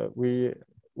 but we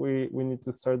need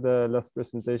to start the last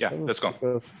presentation. Yeah, let's go.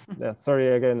 Because,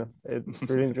 sorry again. It's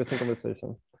really interesting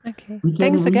conversation. Okay.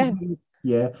 Thanks again.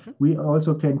 We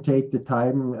also can take the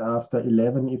time after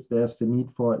 11 if there's the need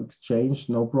for exchange,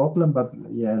 no problem. But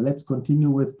let's continue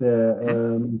with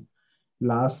the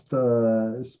last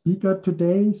speaker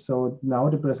today. So now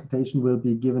the presentation will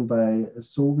be given by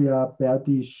Sofia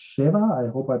Berdisheva.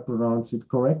 I hope I pronounced it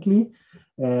correctly.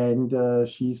 And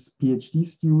she's a PhD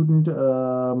student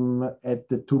at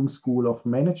the TUM School of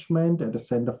Management at the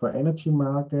Center for Energy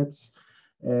Markets,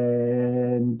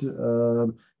 and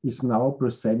is now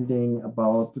presenting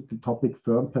about the topic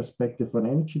firm perspective on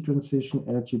energy transition,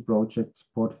 energy projects,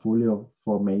 portfolio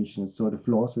formation. So the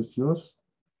floor is yours.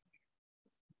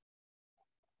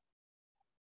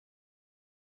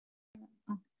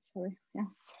 Sorry.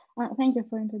 Thank you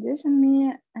for introducing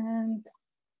me, and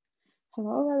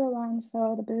Hello everyone,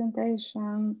 so the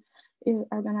presentation is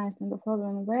organized in the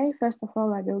following way. First of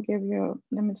all, I will give you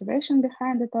the motivation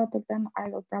behind the topic, then I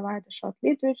will provide a short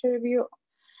literature review,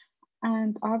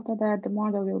 and after that the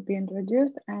model will be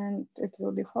introduced and it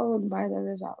will be followed by the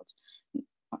results.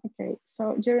 Okay,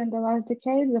 so during the last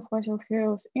decade, the fossil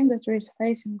fuels industry is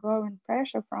facing growing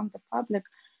pressure from the public,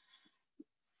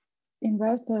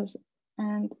 investors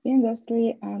and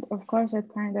industry, and of course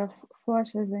it kind of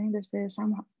forces the industry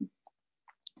somehow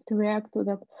to react to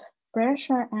that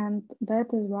pressure, and that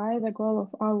is why the goal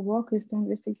of our work is to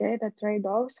investigate the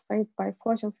trade-offs faced by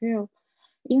fossil fuel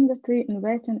industry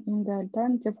investing in the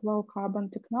alternative low carbon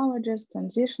technologies,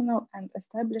 transitional and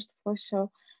established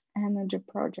fossil energy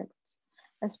projects.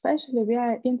 Especially, we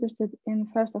are interested in,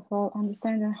 first of all,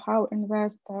 understanding how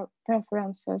investor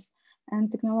preferences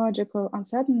and technological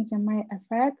uncertainty may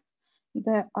affect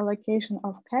the allocation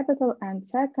of capital, and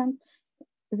second,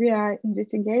 we are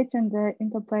investigating the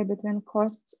interplay between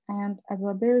costs and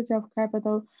availability of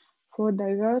capital for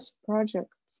diverse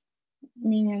projects,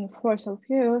 meaning fossil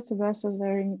fuels versus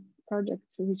the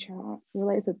projects which are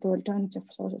related to alternative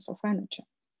sources of energy.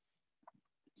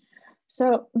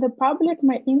 So the public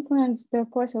may influence the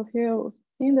fossil fuels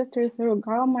industry through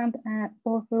government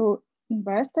or through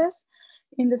investors.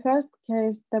 In the first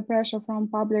case, the pressure from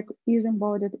public is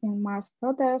embodied in mass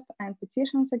protests and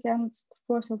petitions against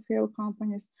fossil fuel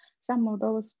companies. Some of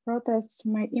those protests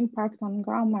may impact on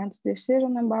government's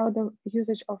decision about the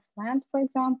usage of land, for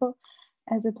example,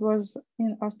 as it was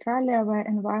in Australia, where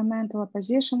environmental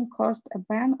opposition caused a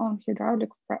ban on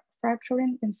hydraulic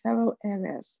fracturing in several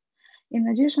areas. In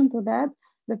addition to that,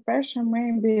 the pressure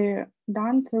may be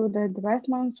done through the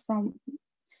divestments from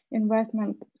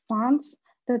investment funds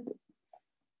that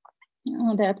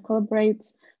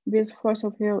collaborates with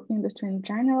fossil fuel industry in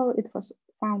general. It was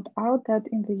found out that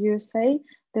in the USA,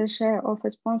 the share of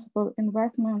responsible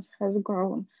investments has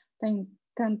grown 10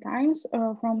 times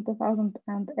from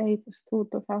 2008 to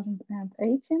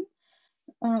 2018.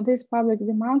 This public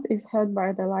demand is held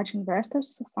by the large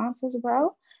investors funds as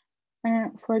well.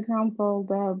 For example,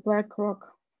 the BlackRock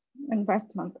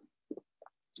investment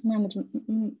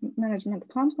management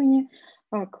company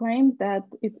claimed that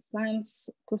it plans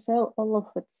to sell all of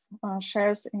its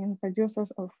shares in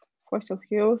producers of fossil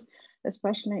fuels,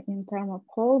 especially in thermal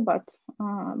coal, but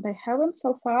they haven't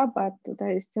so far, but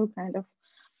they still kind of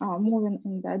moving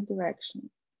in that direction.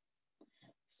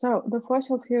 So the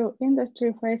fossil fuel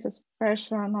industry faces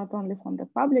pressure not only from the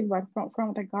public, but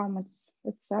from the governments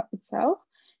itself.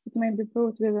 It may be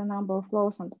proved with a number of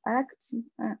laws and acts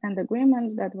and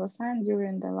agreements that were signed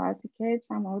during the last decade.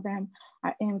 Some of them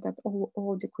are aimed at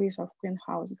all decrease of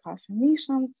greenhouse gas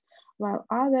emissions, while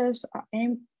others are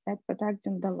aimed at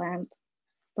protecting the land,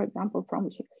 for example,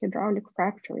 from hydraulic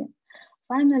fracturing.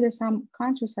 Finally, some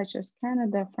countries such as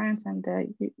Canada, France, and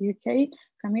the UK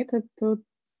committed to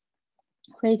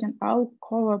phasing out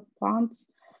coal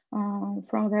plants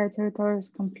from their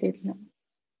territories completely.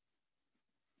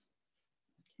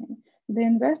 The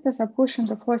investors are pushing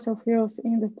the fossil fuels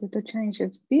industry to change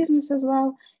its business as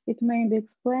well. It may be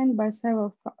explained by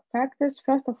several factors.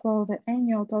 First of all, the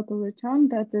annual total return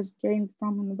that is gained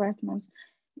from investments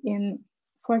in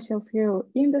fossil fuel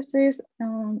industries,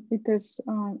 it is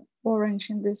orange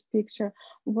in this picture,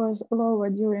 was lower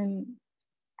during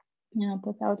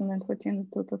 2014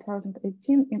 to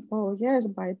 2018 in all years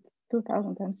by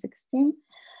 2016.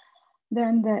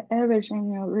 Then the average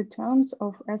annual returns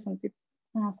of S&P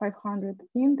 500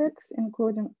 index,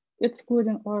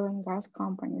 excluding oil and gas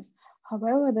companies.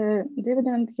 However, the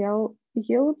dividend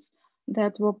yields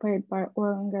that were paid by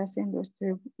oil and gas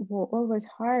industry were always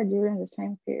higher during the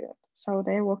same period. So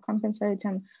they were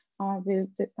compensating with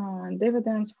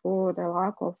dividends for the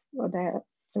lack of their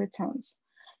returns.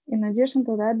 In addition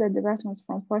to that, the divestments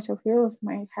from fossil fuels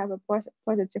may have a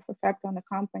positive effect on the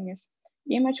company's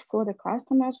image for the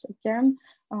customers. Again,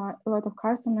 a lot of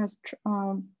customers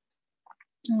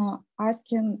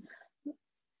asking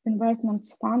investment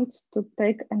funds to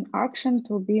take an action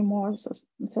to be more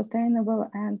sustainable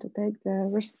and to take the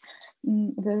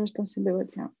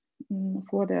responsibility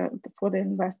for the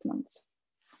investments.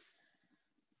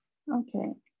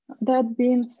 Okay, that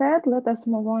being said, let us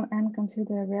move on and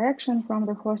consider reaction from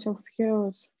the fossil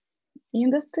fuels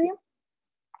industry.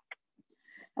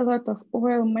 A lot of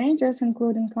oil majors,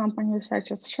 including companies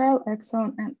such as Shell,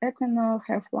 Exxon, and Equinor,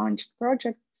 have launched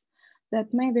projects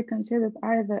that may be considered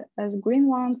either as green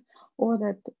ones or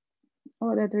that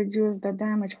reduce the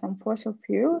damage from fossil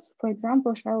fuels. For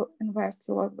example, Shell invests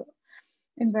a lot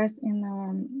invest in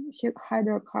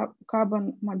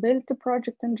hydrocarbon mobility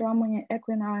project in Germany.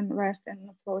 Equinor invest in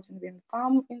a floating wind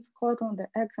farm in Scotland. The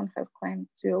Exxon has claimed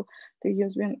to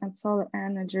use wind and solar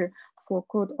energy for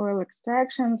crude oil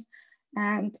extractions.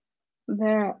 And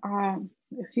there are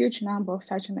a huge number of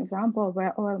such an example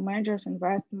where oil majors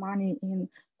invest money in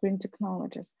green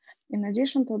technologies. In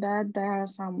addition to that, there are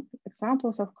some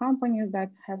examples of companies that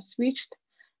have switched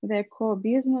their core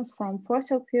business from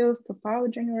fossil fuels to power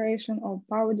generation or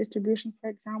power distribution, for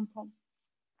example.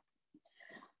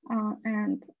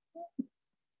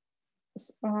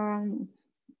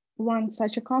 One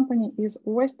such a company is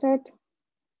Ørsted,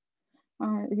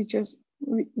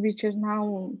 which is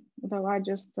now the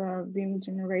largest wind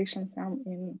generation firm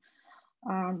in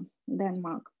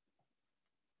Denmark.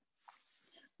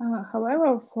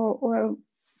 However, for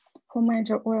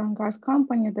major oil and gas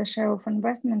companies, the share of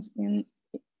investments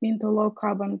into low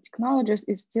carbon technologies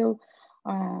is still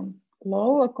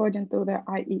low. According to the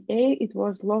IEA, it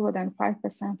was lower than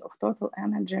 5% of total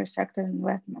energy sector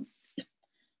investments,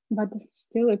 but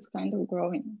still it's kind of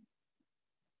growing.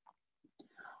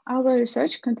 Our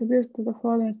research contributes to the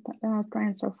following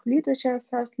strands of literature.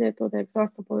 Firstly, to the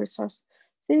exhaustible resource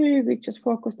theory, which is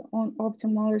focused on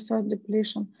optimal resource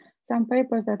depletion. Some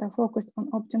papers that are focused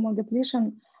on optimal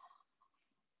depletion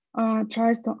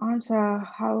tries to answer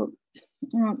how,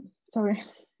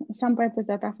 some papers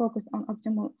that are focused on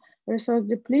optimal resource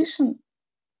depletion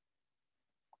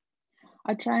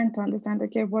are trying to understand,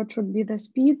 okay, what should be the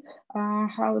speed,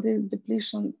 how this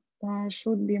depletion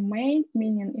should be made,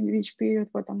 meaning in which period,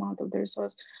 what amount of the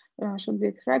resource should be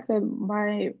extracted.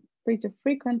 By pretty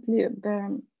frequently,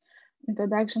 the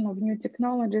introduction of new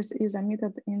technologies is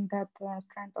omitted in that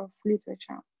kind of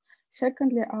literature.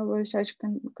 Secondly, our research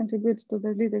contributes to the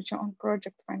literature on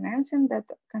project financing that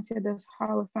considers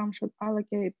how a firm should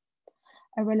allocate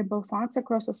available funds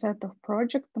across a set of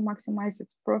projects to maximize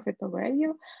its profit or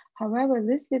value. However,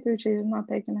 this literature is not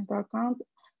taking into account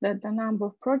that the number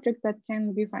of projects that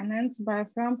can be financed by a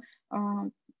firm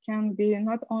can be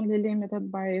not only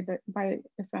limited by the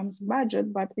firm's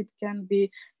budget, but it can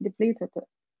be depleted.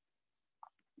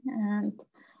 And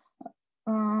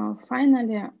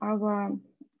finally,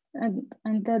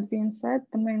 and that being said,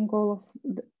 the main goal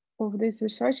of this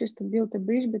research is to build a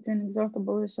bridge between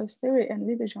exhaustible resource theory and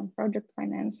literature on project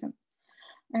financing.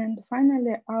 And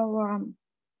finally, our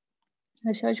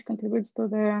research contributes to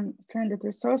the stranded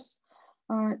resource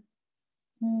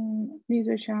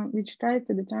literature, which tries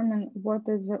to determine what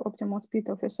is the optimal speed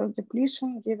of resource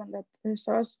depletion, given that the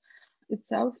resource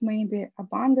itself may be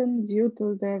abundant due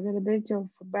to the availability of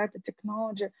better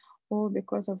technology or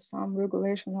because of some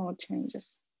regulational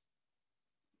changes.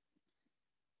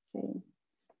 Okay.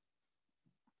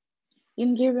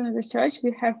 In given research,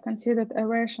 we have considered a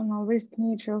rational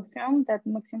risk-neutral firm that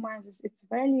maximizes its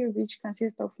value, which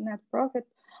consists of net profit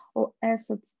or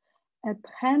assets at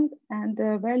hand and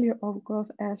the value of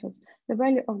growth assets. The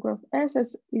value of growth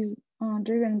assets is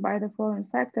driven by the following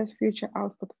factors: future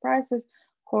output prices,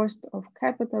 cost of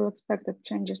capital, expected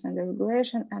changes in the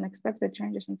regulation, and expected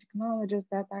changes in technologies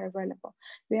that are available.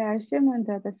 We are assuming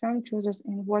that the firm chooses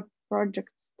in what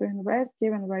projects to invest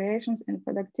given variations in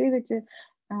productivity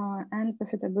and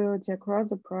profitability across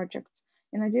the projects.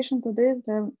 In addition to this,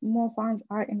 the more funds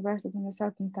are invested in a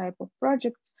certain type of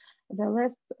projects, the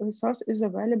less resource is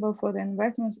available for the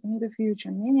investments in the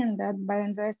future, meaning that by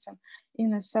investing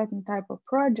in a certain type of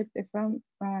project, the firm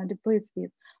depletes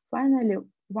it. Finally,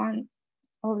 one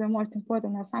of the most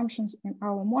important assumptions in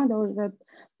our model is that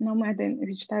no matter in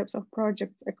which types of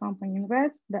projects a company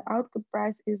invests, the output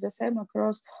price is the same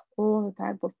across all the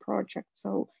type of projects.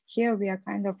 So here we are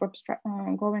kind of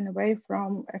going away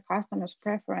from a customer's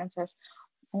preferences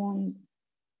on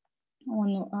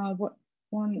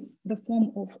the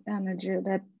form of energy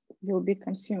that will be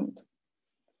consumed.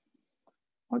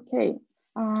 Okay.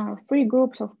 3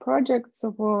 groups of projects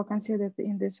were considered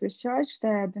in this research. They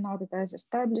are denoted as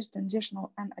established,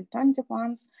 transitional, and alternative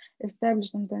ones.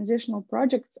 Established and transitional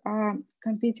projects are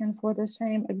competing for the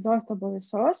same exhaustible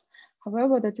resource.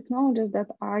 However, the technologies that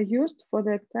are used for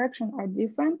the extraction are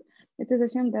different. It is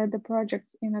assumed that the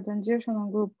projects in a transitional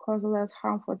group cause less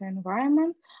harm for the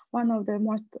environment. One of the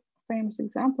most famous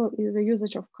examples is the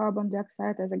usage of carbon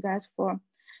dioxide as a gas for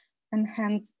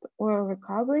enhanced oil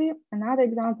recovery. Another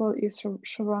example is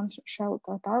Chevron, Shell,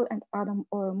 Total, and other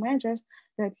oil majors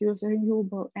that use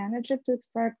renewable energy to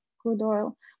extract crude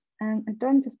oil. And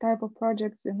alternative type of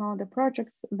projects, the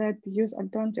projects that use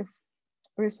alternative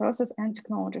resources and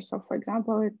technologies. So for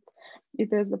example,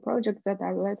 it is the projects that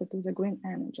are related to the green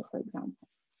energy, for example.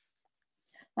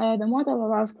 The model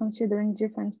allows considering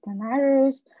different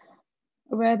scenarios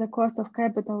where the cost of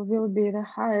capital will be the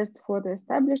highest for the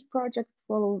established projects,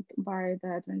 followed by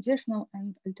the transitional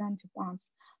and alternative ones.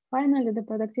 Finally, the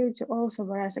productivity also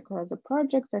varies across the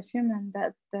projects, assuming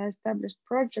that the established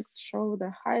projects show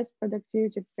the highest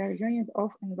productivity per unit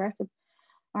of invested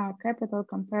capital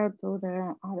compared to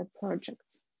the other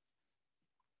projects.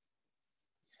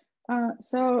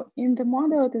 So in the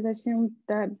model, it is assumed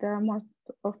that the most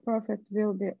of profit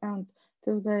will be earned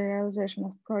through the realization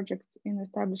of projects in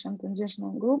established and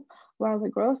transitional group, while the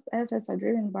gross assets are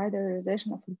driven by the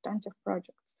realization of alternative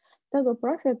projects. Total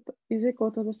profit is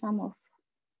equal to the sum of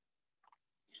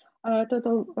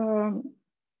total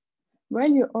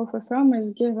value of a firm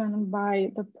is given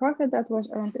by the profit that was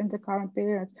earned in the current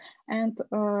period and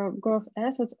gross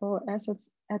assets or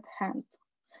assets at hand.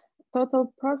 Total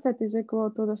profit is equal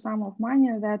to the sum of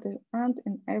money that is earned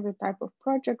in every type of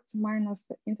projects minus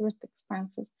the interest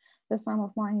expenses. The sum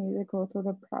of money is equal to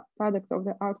the product of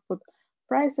the output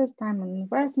prices, time and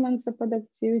investments, the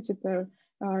productivity per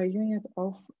unit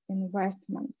of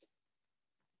investments.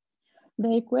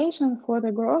 The equation for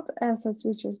the growth assets,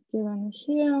 which is given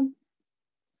here,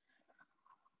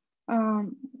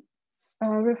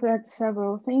 reflects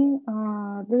several things.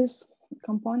 This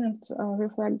components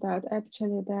reflect that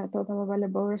actually the total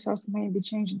available resource may be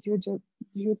changed due to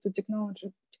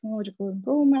technological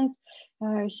improvements.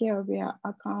 Here we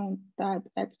account that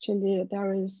actually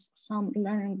there is some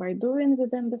learning by doing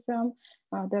within the firm.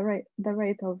 The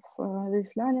rate of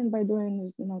this learning by doing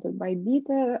is denoted by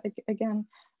beta. Again,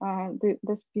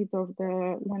 the speed of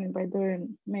the learning by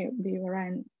doing may be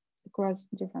varying across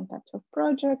different types of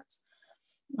projects.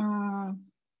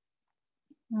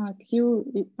 Q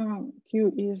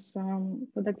is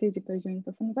productivity per unit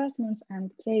of investments,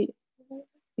 and K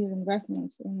is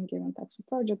investments in given types of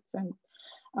projects, and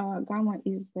gamma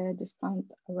is the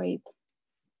discount rate.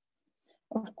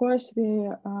 Of course, we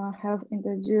have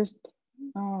introduced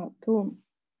two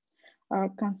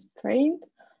constraints.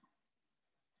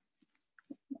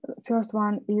 First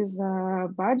one is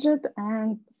budget,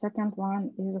 and second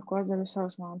one is, of course, the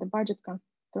resource one. The budget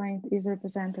constraint is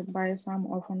represented by a sum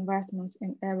of investments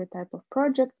in every type of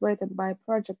project, weighted by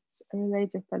project's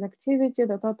relative productivity.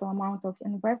 The total amount of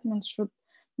investment should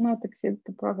not exceed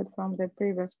the profit from the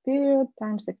previous period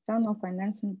times external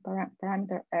financing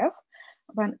parameter F.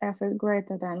 When F is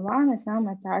greater than 1, a firm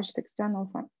attracts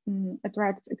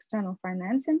external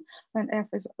financing. When F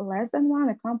is less than 1,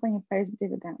 a company pays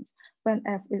dividends. When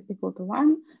F is equal to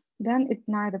 1, then it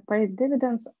neither pays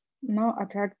dividends nor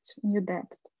attracts new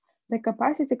debt. The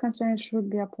capacity constraint should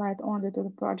be applied only to the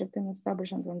project in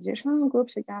established and transitional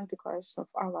groups, again, because of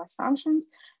our assumptions.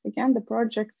 Again, the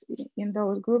projects in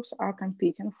those groups are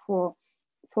competing for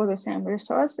the same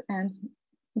resource, and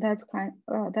but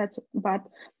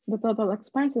the total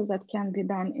expenses that can be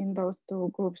done in those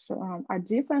two groups are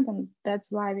different, and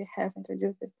that's why we have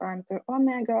introduced the parameter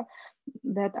omega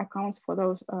that accounts for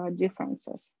those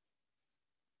differences.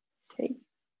 Okay.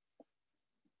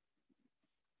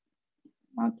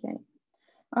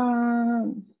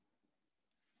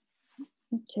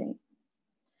 Okay.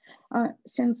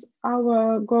 Since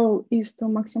our goal is to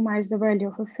maximize the value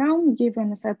of a firm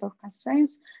given a set of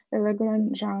constraints, the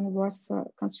Lagrangian was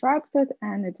constructed,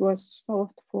 and it was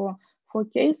solved for 4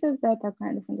 cases that are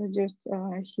kind of introduced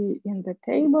here in the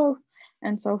table.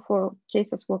 And so 4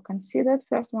 cases were considered.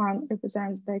 First one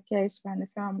represents the case when the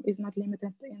firm is not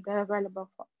limited in the available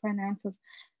finances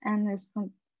and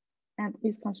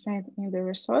is constrained in the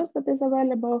resource that is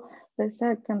available. The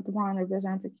second one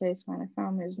represents a case when a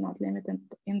firm is not limited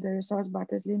in the resource,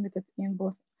 but is limited in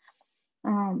both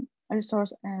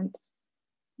resource and,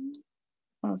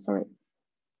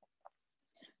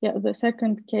 the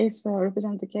second case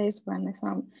represents the case when a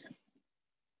firm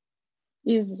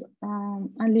is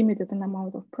unlimited in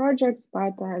amount of projects,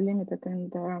 but limited in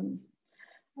the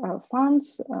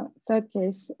funds. Third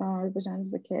case represents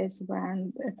the case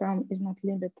when a firm is not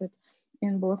limited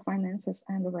in both finances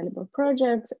and available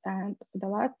projects. And the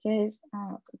last case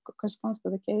corresponds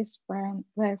to the case where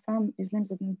a firm is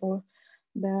limited in both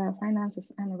the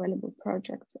finances and available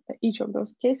projects. Each of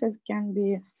those cases can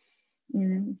be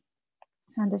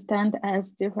understood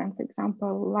as different, for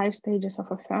example, life stages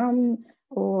of a firm,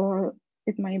 or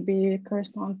it may be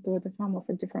correspond to the firm of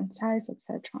a different size,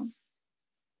 etc.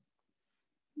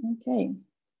 Okay.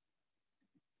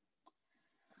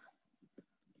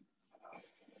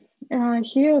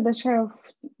 Here the share of,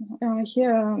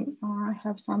 I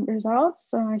have some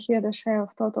results. Here the share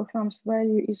of total firm's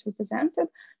value is represented.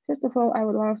 First of all, I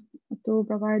would love to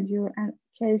provide you a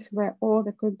case where all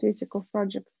the characteristics of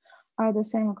projects are the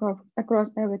same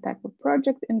across every type of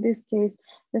project. In this case,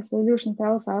 the solution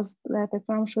tells us that a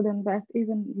firm should invest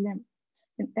evenly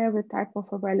in every type of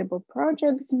available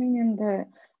projects, meaning the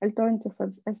alternative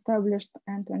is established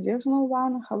and transitional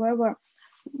one. However,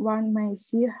 one may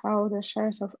see how the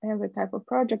shares of every type of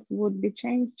project would be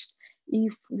changed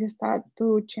if we start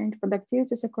to change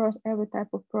productivities across every type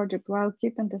of project while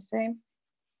keeping the same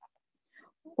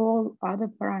all other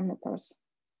parameters.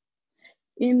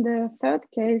 In the third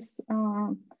case,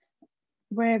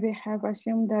 where we have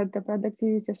assumed that the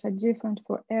productivities are different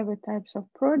for every types of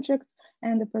projects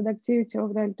and the productivity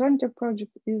of the alternative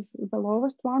project is the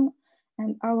lowest one.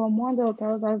 And our model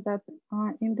tells us that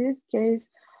in this case,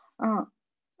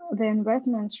 the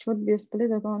investments should be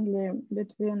split only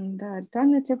between the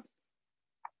alternative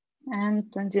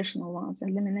and transitional ones,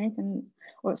 eliminating,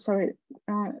 or sorry,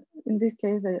 in this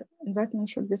case, the investment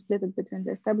should be split between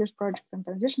the established project and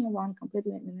transitional one,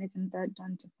 completely eliminating the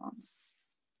alternative ones.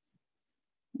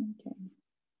 Okay.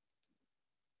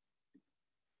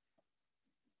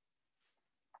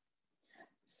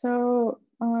 So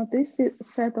this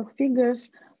set of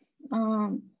figures,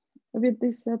 with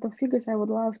this set of figures, I would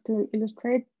love to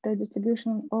illustrate the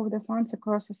distribution of the funds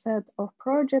across a set of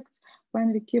projects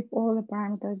when we keep all the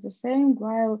parameters the same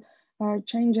while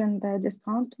changing the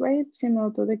discount rate, similar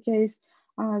to the case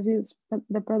with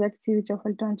the productivity of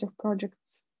alternative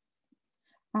projects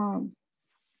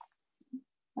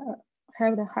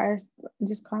have the highest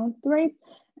discount rate,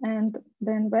 and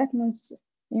the investments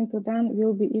into them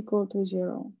will be equal to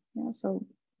 0. Yeah, so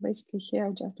basically here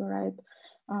I just write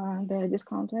the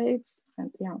discount rates,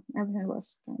 and yeah, everything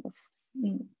was kind of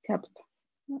kept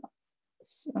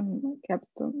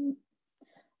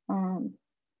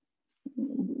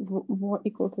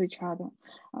equal to each other.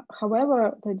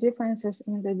 However, the differences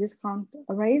in the discount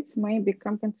rates may be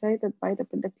compensated by the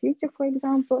productivity, for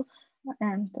example,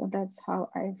 and that's how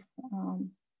I've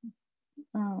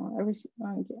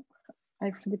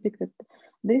depicted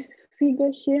this figure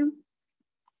here.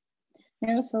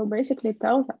 And so basically it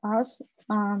tells us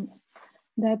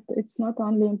that it's not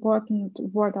only important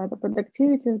what are the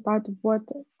productivities, but what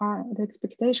are the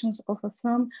expectations of a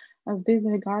firm with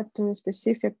regard to a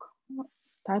specific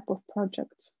type of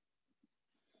project.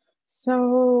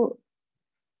 So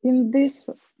in this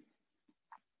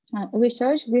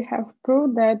research, we have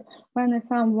proved that when a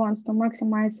firm wants to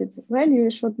maximize its value,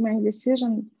 it should make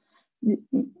decisions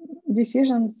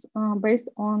based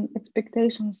on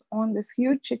expectations on the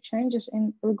future changes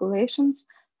in regulations,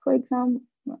 for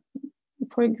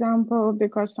example,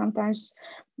 because sometimes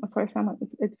for a firm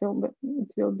it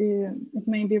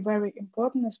may be very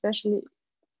important, especially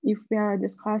if we are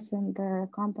discussing the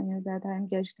companies that are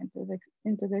engaged into the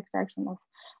extraction of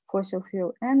fossil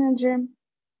fuel energy.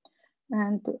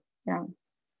 And yeah,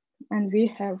 and we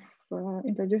have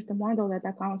introduced a model that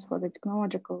accounts for the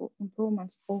technological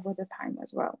improvements over the time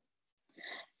as well.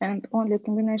 And only a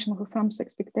combination of a firm's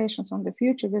expectations on the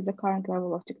future with the current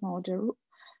level of technology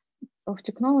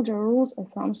rules a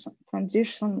firm's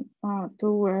transition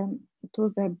to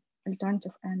the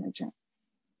alternative energy.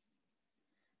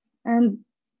 And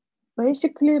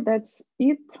basically that's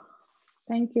it.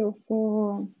 Thank you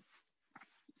for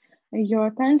your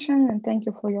attention, and thank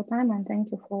you for your time, and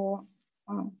thank you for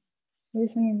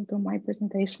listening to my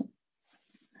presentation.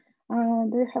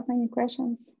 Do you have any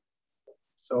questions?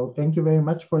 So thank you very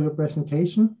much for your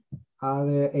presentation. Are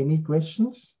there any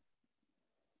questions?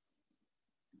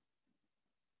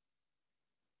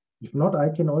 If not, I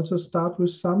can also start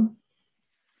with some.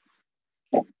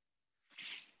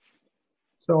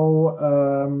 So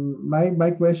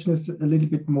my question is a little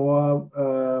bit more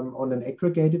on an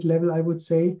aggregated level, I would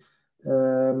say.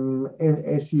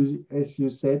 As you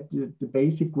said, the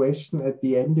basic question at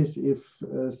the end is if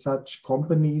such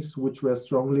companies which were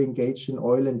strongly engaged in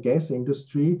oil and gas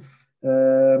industry,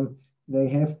 they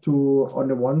have to, on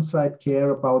the one side, care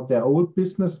about their old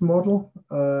business model,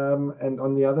 and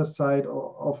on the other side,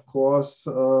 of course,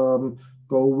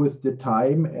 go with the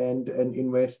time and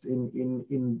invest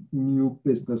in new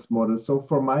business models. So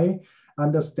from my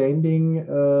understanding,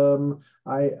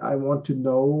 I want to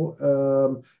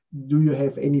know, do you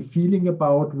have any feeling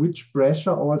about which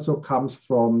pressure also comes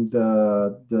from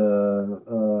the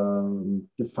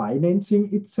financing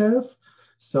itself?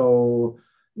 So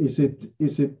is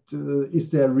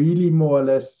there really more or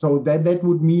less, so that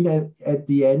would mean at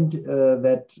the end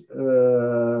that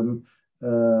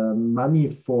money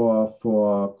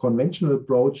for conventional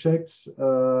projects,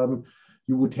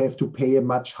 you would have to pay a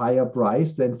much higher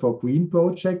price than for green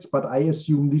projects, but I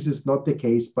assume this is not the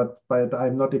case, but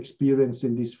I'm not experienced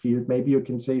in this field. Maybe you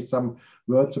can say some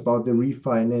words about the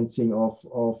refinancing of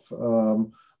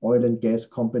oil and gas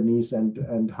companies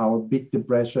and how big the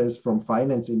pressure is from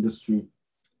finance industry.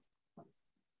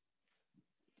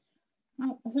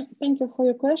 Thank you for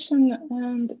your question.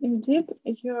 And indeed,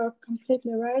 you're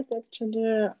completely right.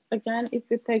 Actually, again, if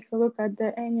you take a look at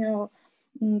the annual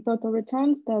total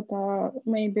returns that are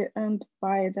maybe earned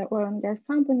by the oil and gas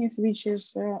companies, which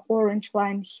is orange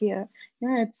line here,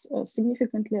 yeah, it's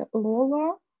significantly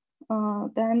lower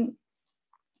than.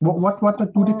 What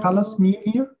do the colors mean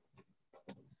here?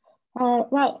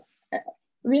 Well,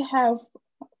 we have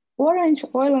orange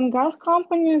oil and gas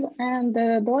companies, and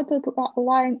the dotted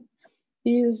line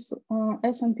is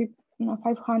S&P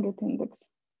 500 index.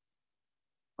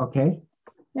 Okay.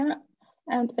 Yeah,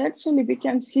 and actually we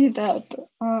can see that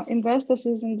investors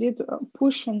is indeed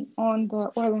pushing on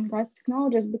the oil and gas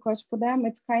technologies, because for them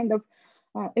it's kind of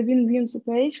a win-win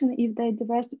situation if they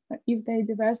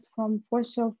divest from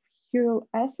fossil fuel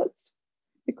assets,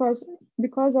 because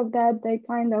of that they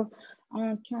kind of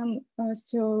can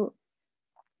still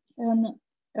earn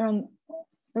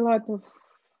a lot of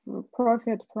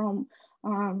profit from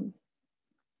on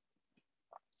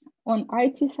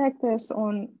IT sectors,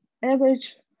 on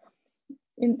average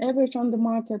on the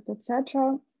market,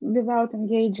 etc., without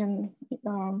engaging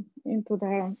into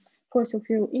the fossil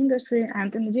fuel industry.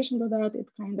 And in addition to that, it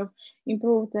kind of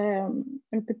improved the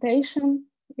reputation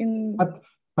in.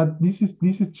 But this is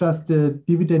just a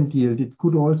dividend yield. It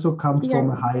could also come from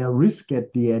a higher risk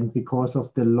at the end because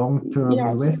of the long-term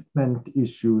investment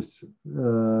issues.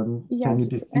 Can you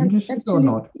distinguish it or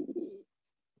not?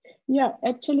 Yeah,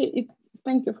 actually,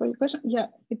 thank you for your question. Yeah,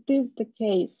 it is the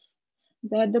case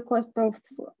that the cost of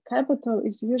capital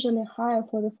is usually higher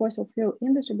for the fossil fuel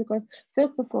industry, because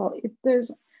first of all, it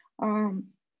is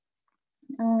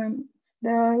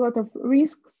there are a lot of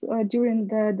risks during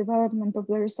the development of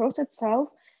the resource itself.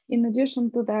 In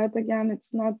addition to that, again,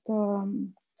 it's not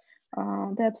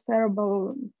that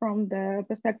favorable from the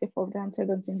perspective of the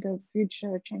uncertainty in the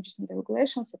future, changes in the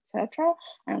regulations, etc.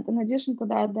 And in addition to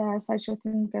that, there are such a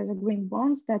thing as a green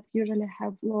bonds that usually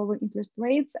have lower interest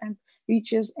rates, and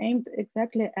which is aimed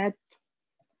exactly at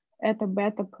a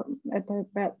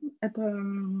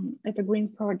green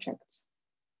projects.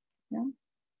 Yeah.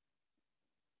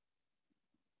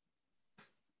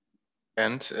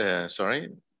 And sorry,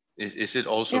 is it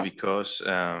also because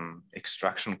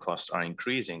extraction costs are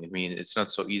increasing? I mean, it's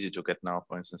not so easy to get now,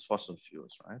 for instance, fossil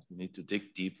fuels, right? You need to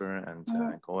dig deeper and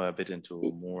go a bit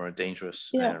into more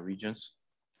dangerous regions.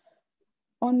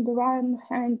 On the one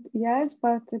hand, yes,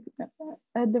 but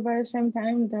at the very same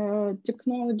time, the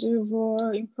technology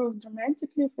will improve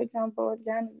dramatically. For example,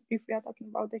 again, if we are talking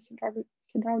about the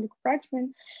hydraulic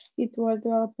fracturing, it was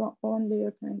developed only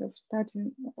kind of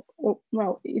starting,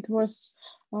 well, it was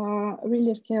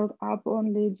really scaled up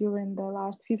only during the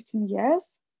last 15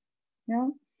 years. Yeah.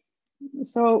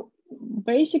 So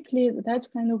basically, that's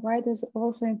kind of why it is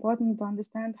also important to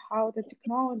understand how the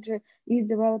technology is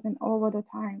developing over the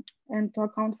time and to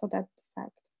account for that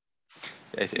fact.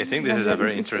 I think this is a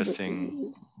very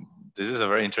interesting. This is a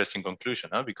very interesting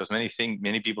conclusion, huh? Because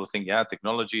many people think, yeah,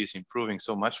 technology is improving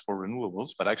so much for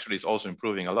renewables, but actually it's also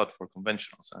improving a lot for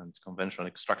conventionals and conventional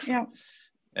extraction. Yeah.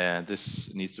 And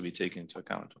this needs to be taken into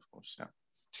account, of course. Yeah.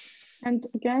 And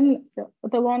again,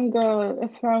 the longer a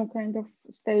firm kind of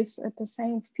stays at the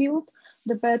same field,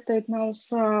 the better it knows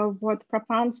what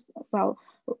propounds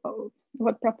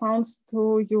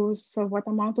to use, what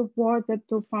amount of water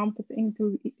to pump it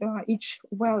into each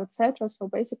well, etc. So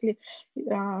basically,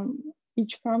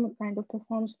 each firm kind of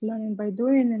performs learning by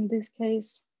doing in this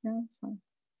case. Yeah, so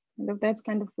that's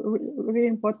kind of really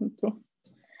important too.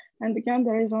 And again,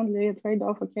 there is only a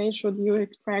trade-off. Okay, should you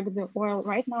extract the oil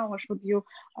right now, or should you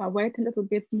wait a little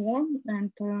bit more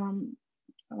and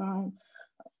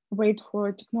wait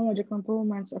for technological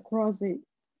improvements across the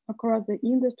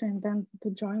industry, and then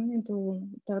to join into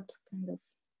that kind of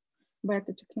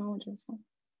better technology? So,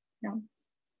 yeah.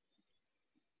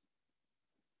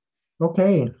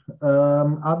 Okay.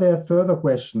 Are there further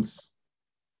questions?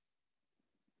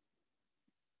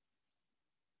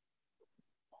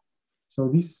 So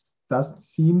this doesn't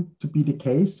seem to be the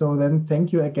case. So then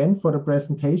thank you again for the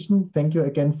presentation. Thank you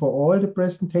again for all the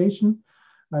presentation.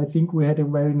 I think we had a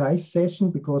very nice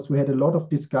session because we had a lot of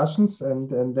discussions,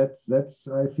 and that's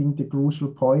I think the crucial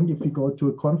point if we go to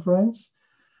a conference.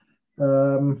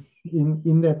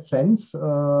 In that sense,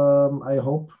 I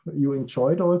hope you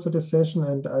enjoyed also the session,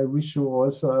 and I wish you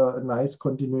also a nice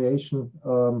continuation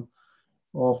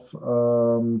of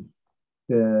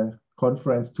the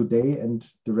conference today and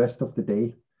the rest of the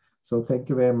day. So thank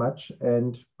you very much,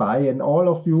 and bye. And all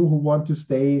of you who want to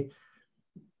stay,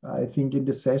 I think, in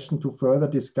the session to further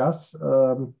discuss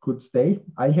could stay.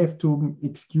 I have to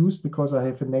excuse because I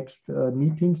have a next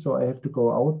meeting, so I have to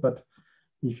go out, but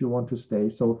if you want to stay.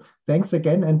 So thanks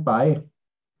again and bye.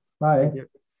 Bye.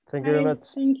 Thank you very much.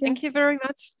 Thank you. Thank you very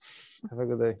much. Have a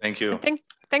good day. Thank you.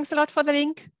 Thanks a lot for the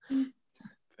link.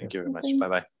 Thank you very much.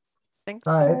 Bye-bye. Thanks.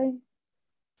 Bye. Bye.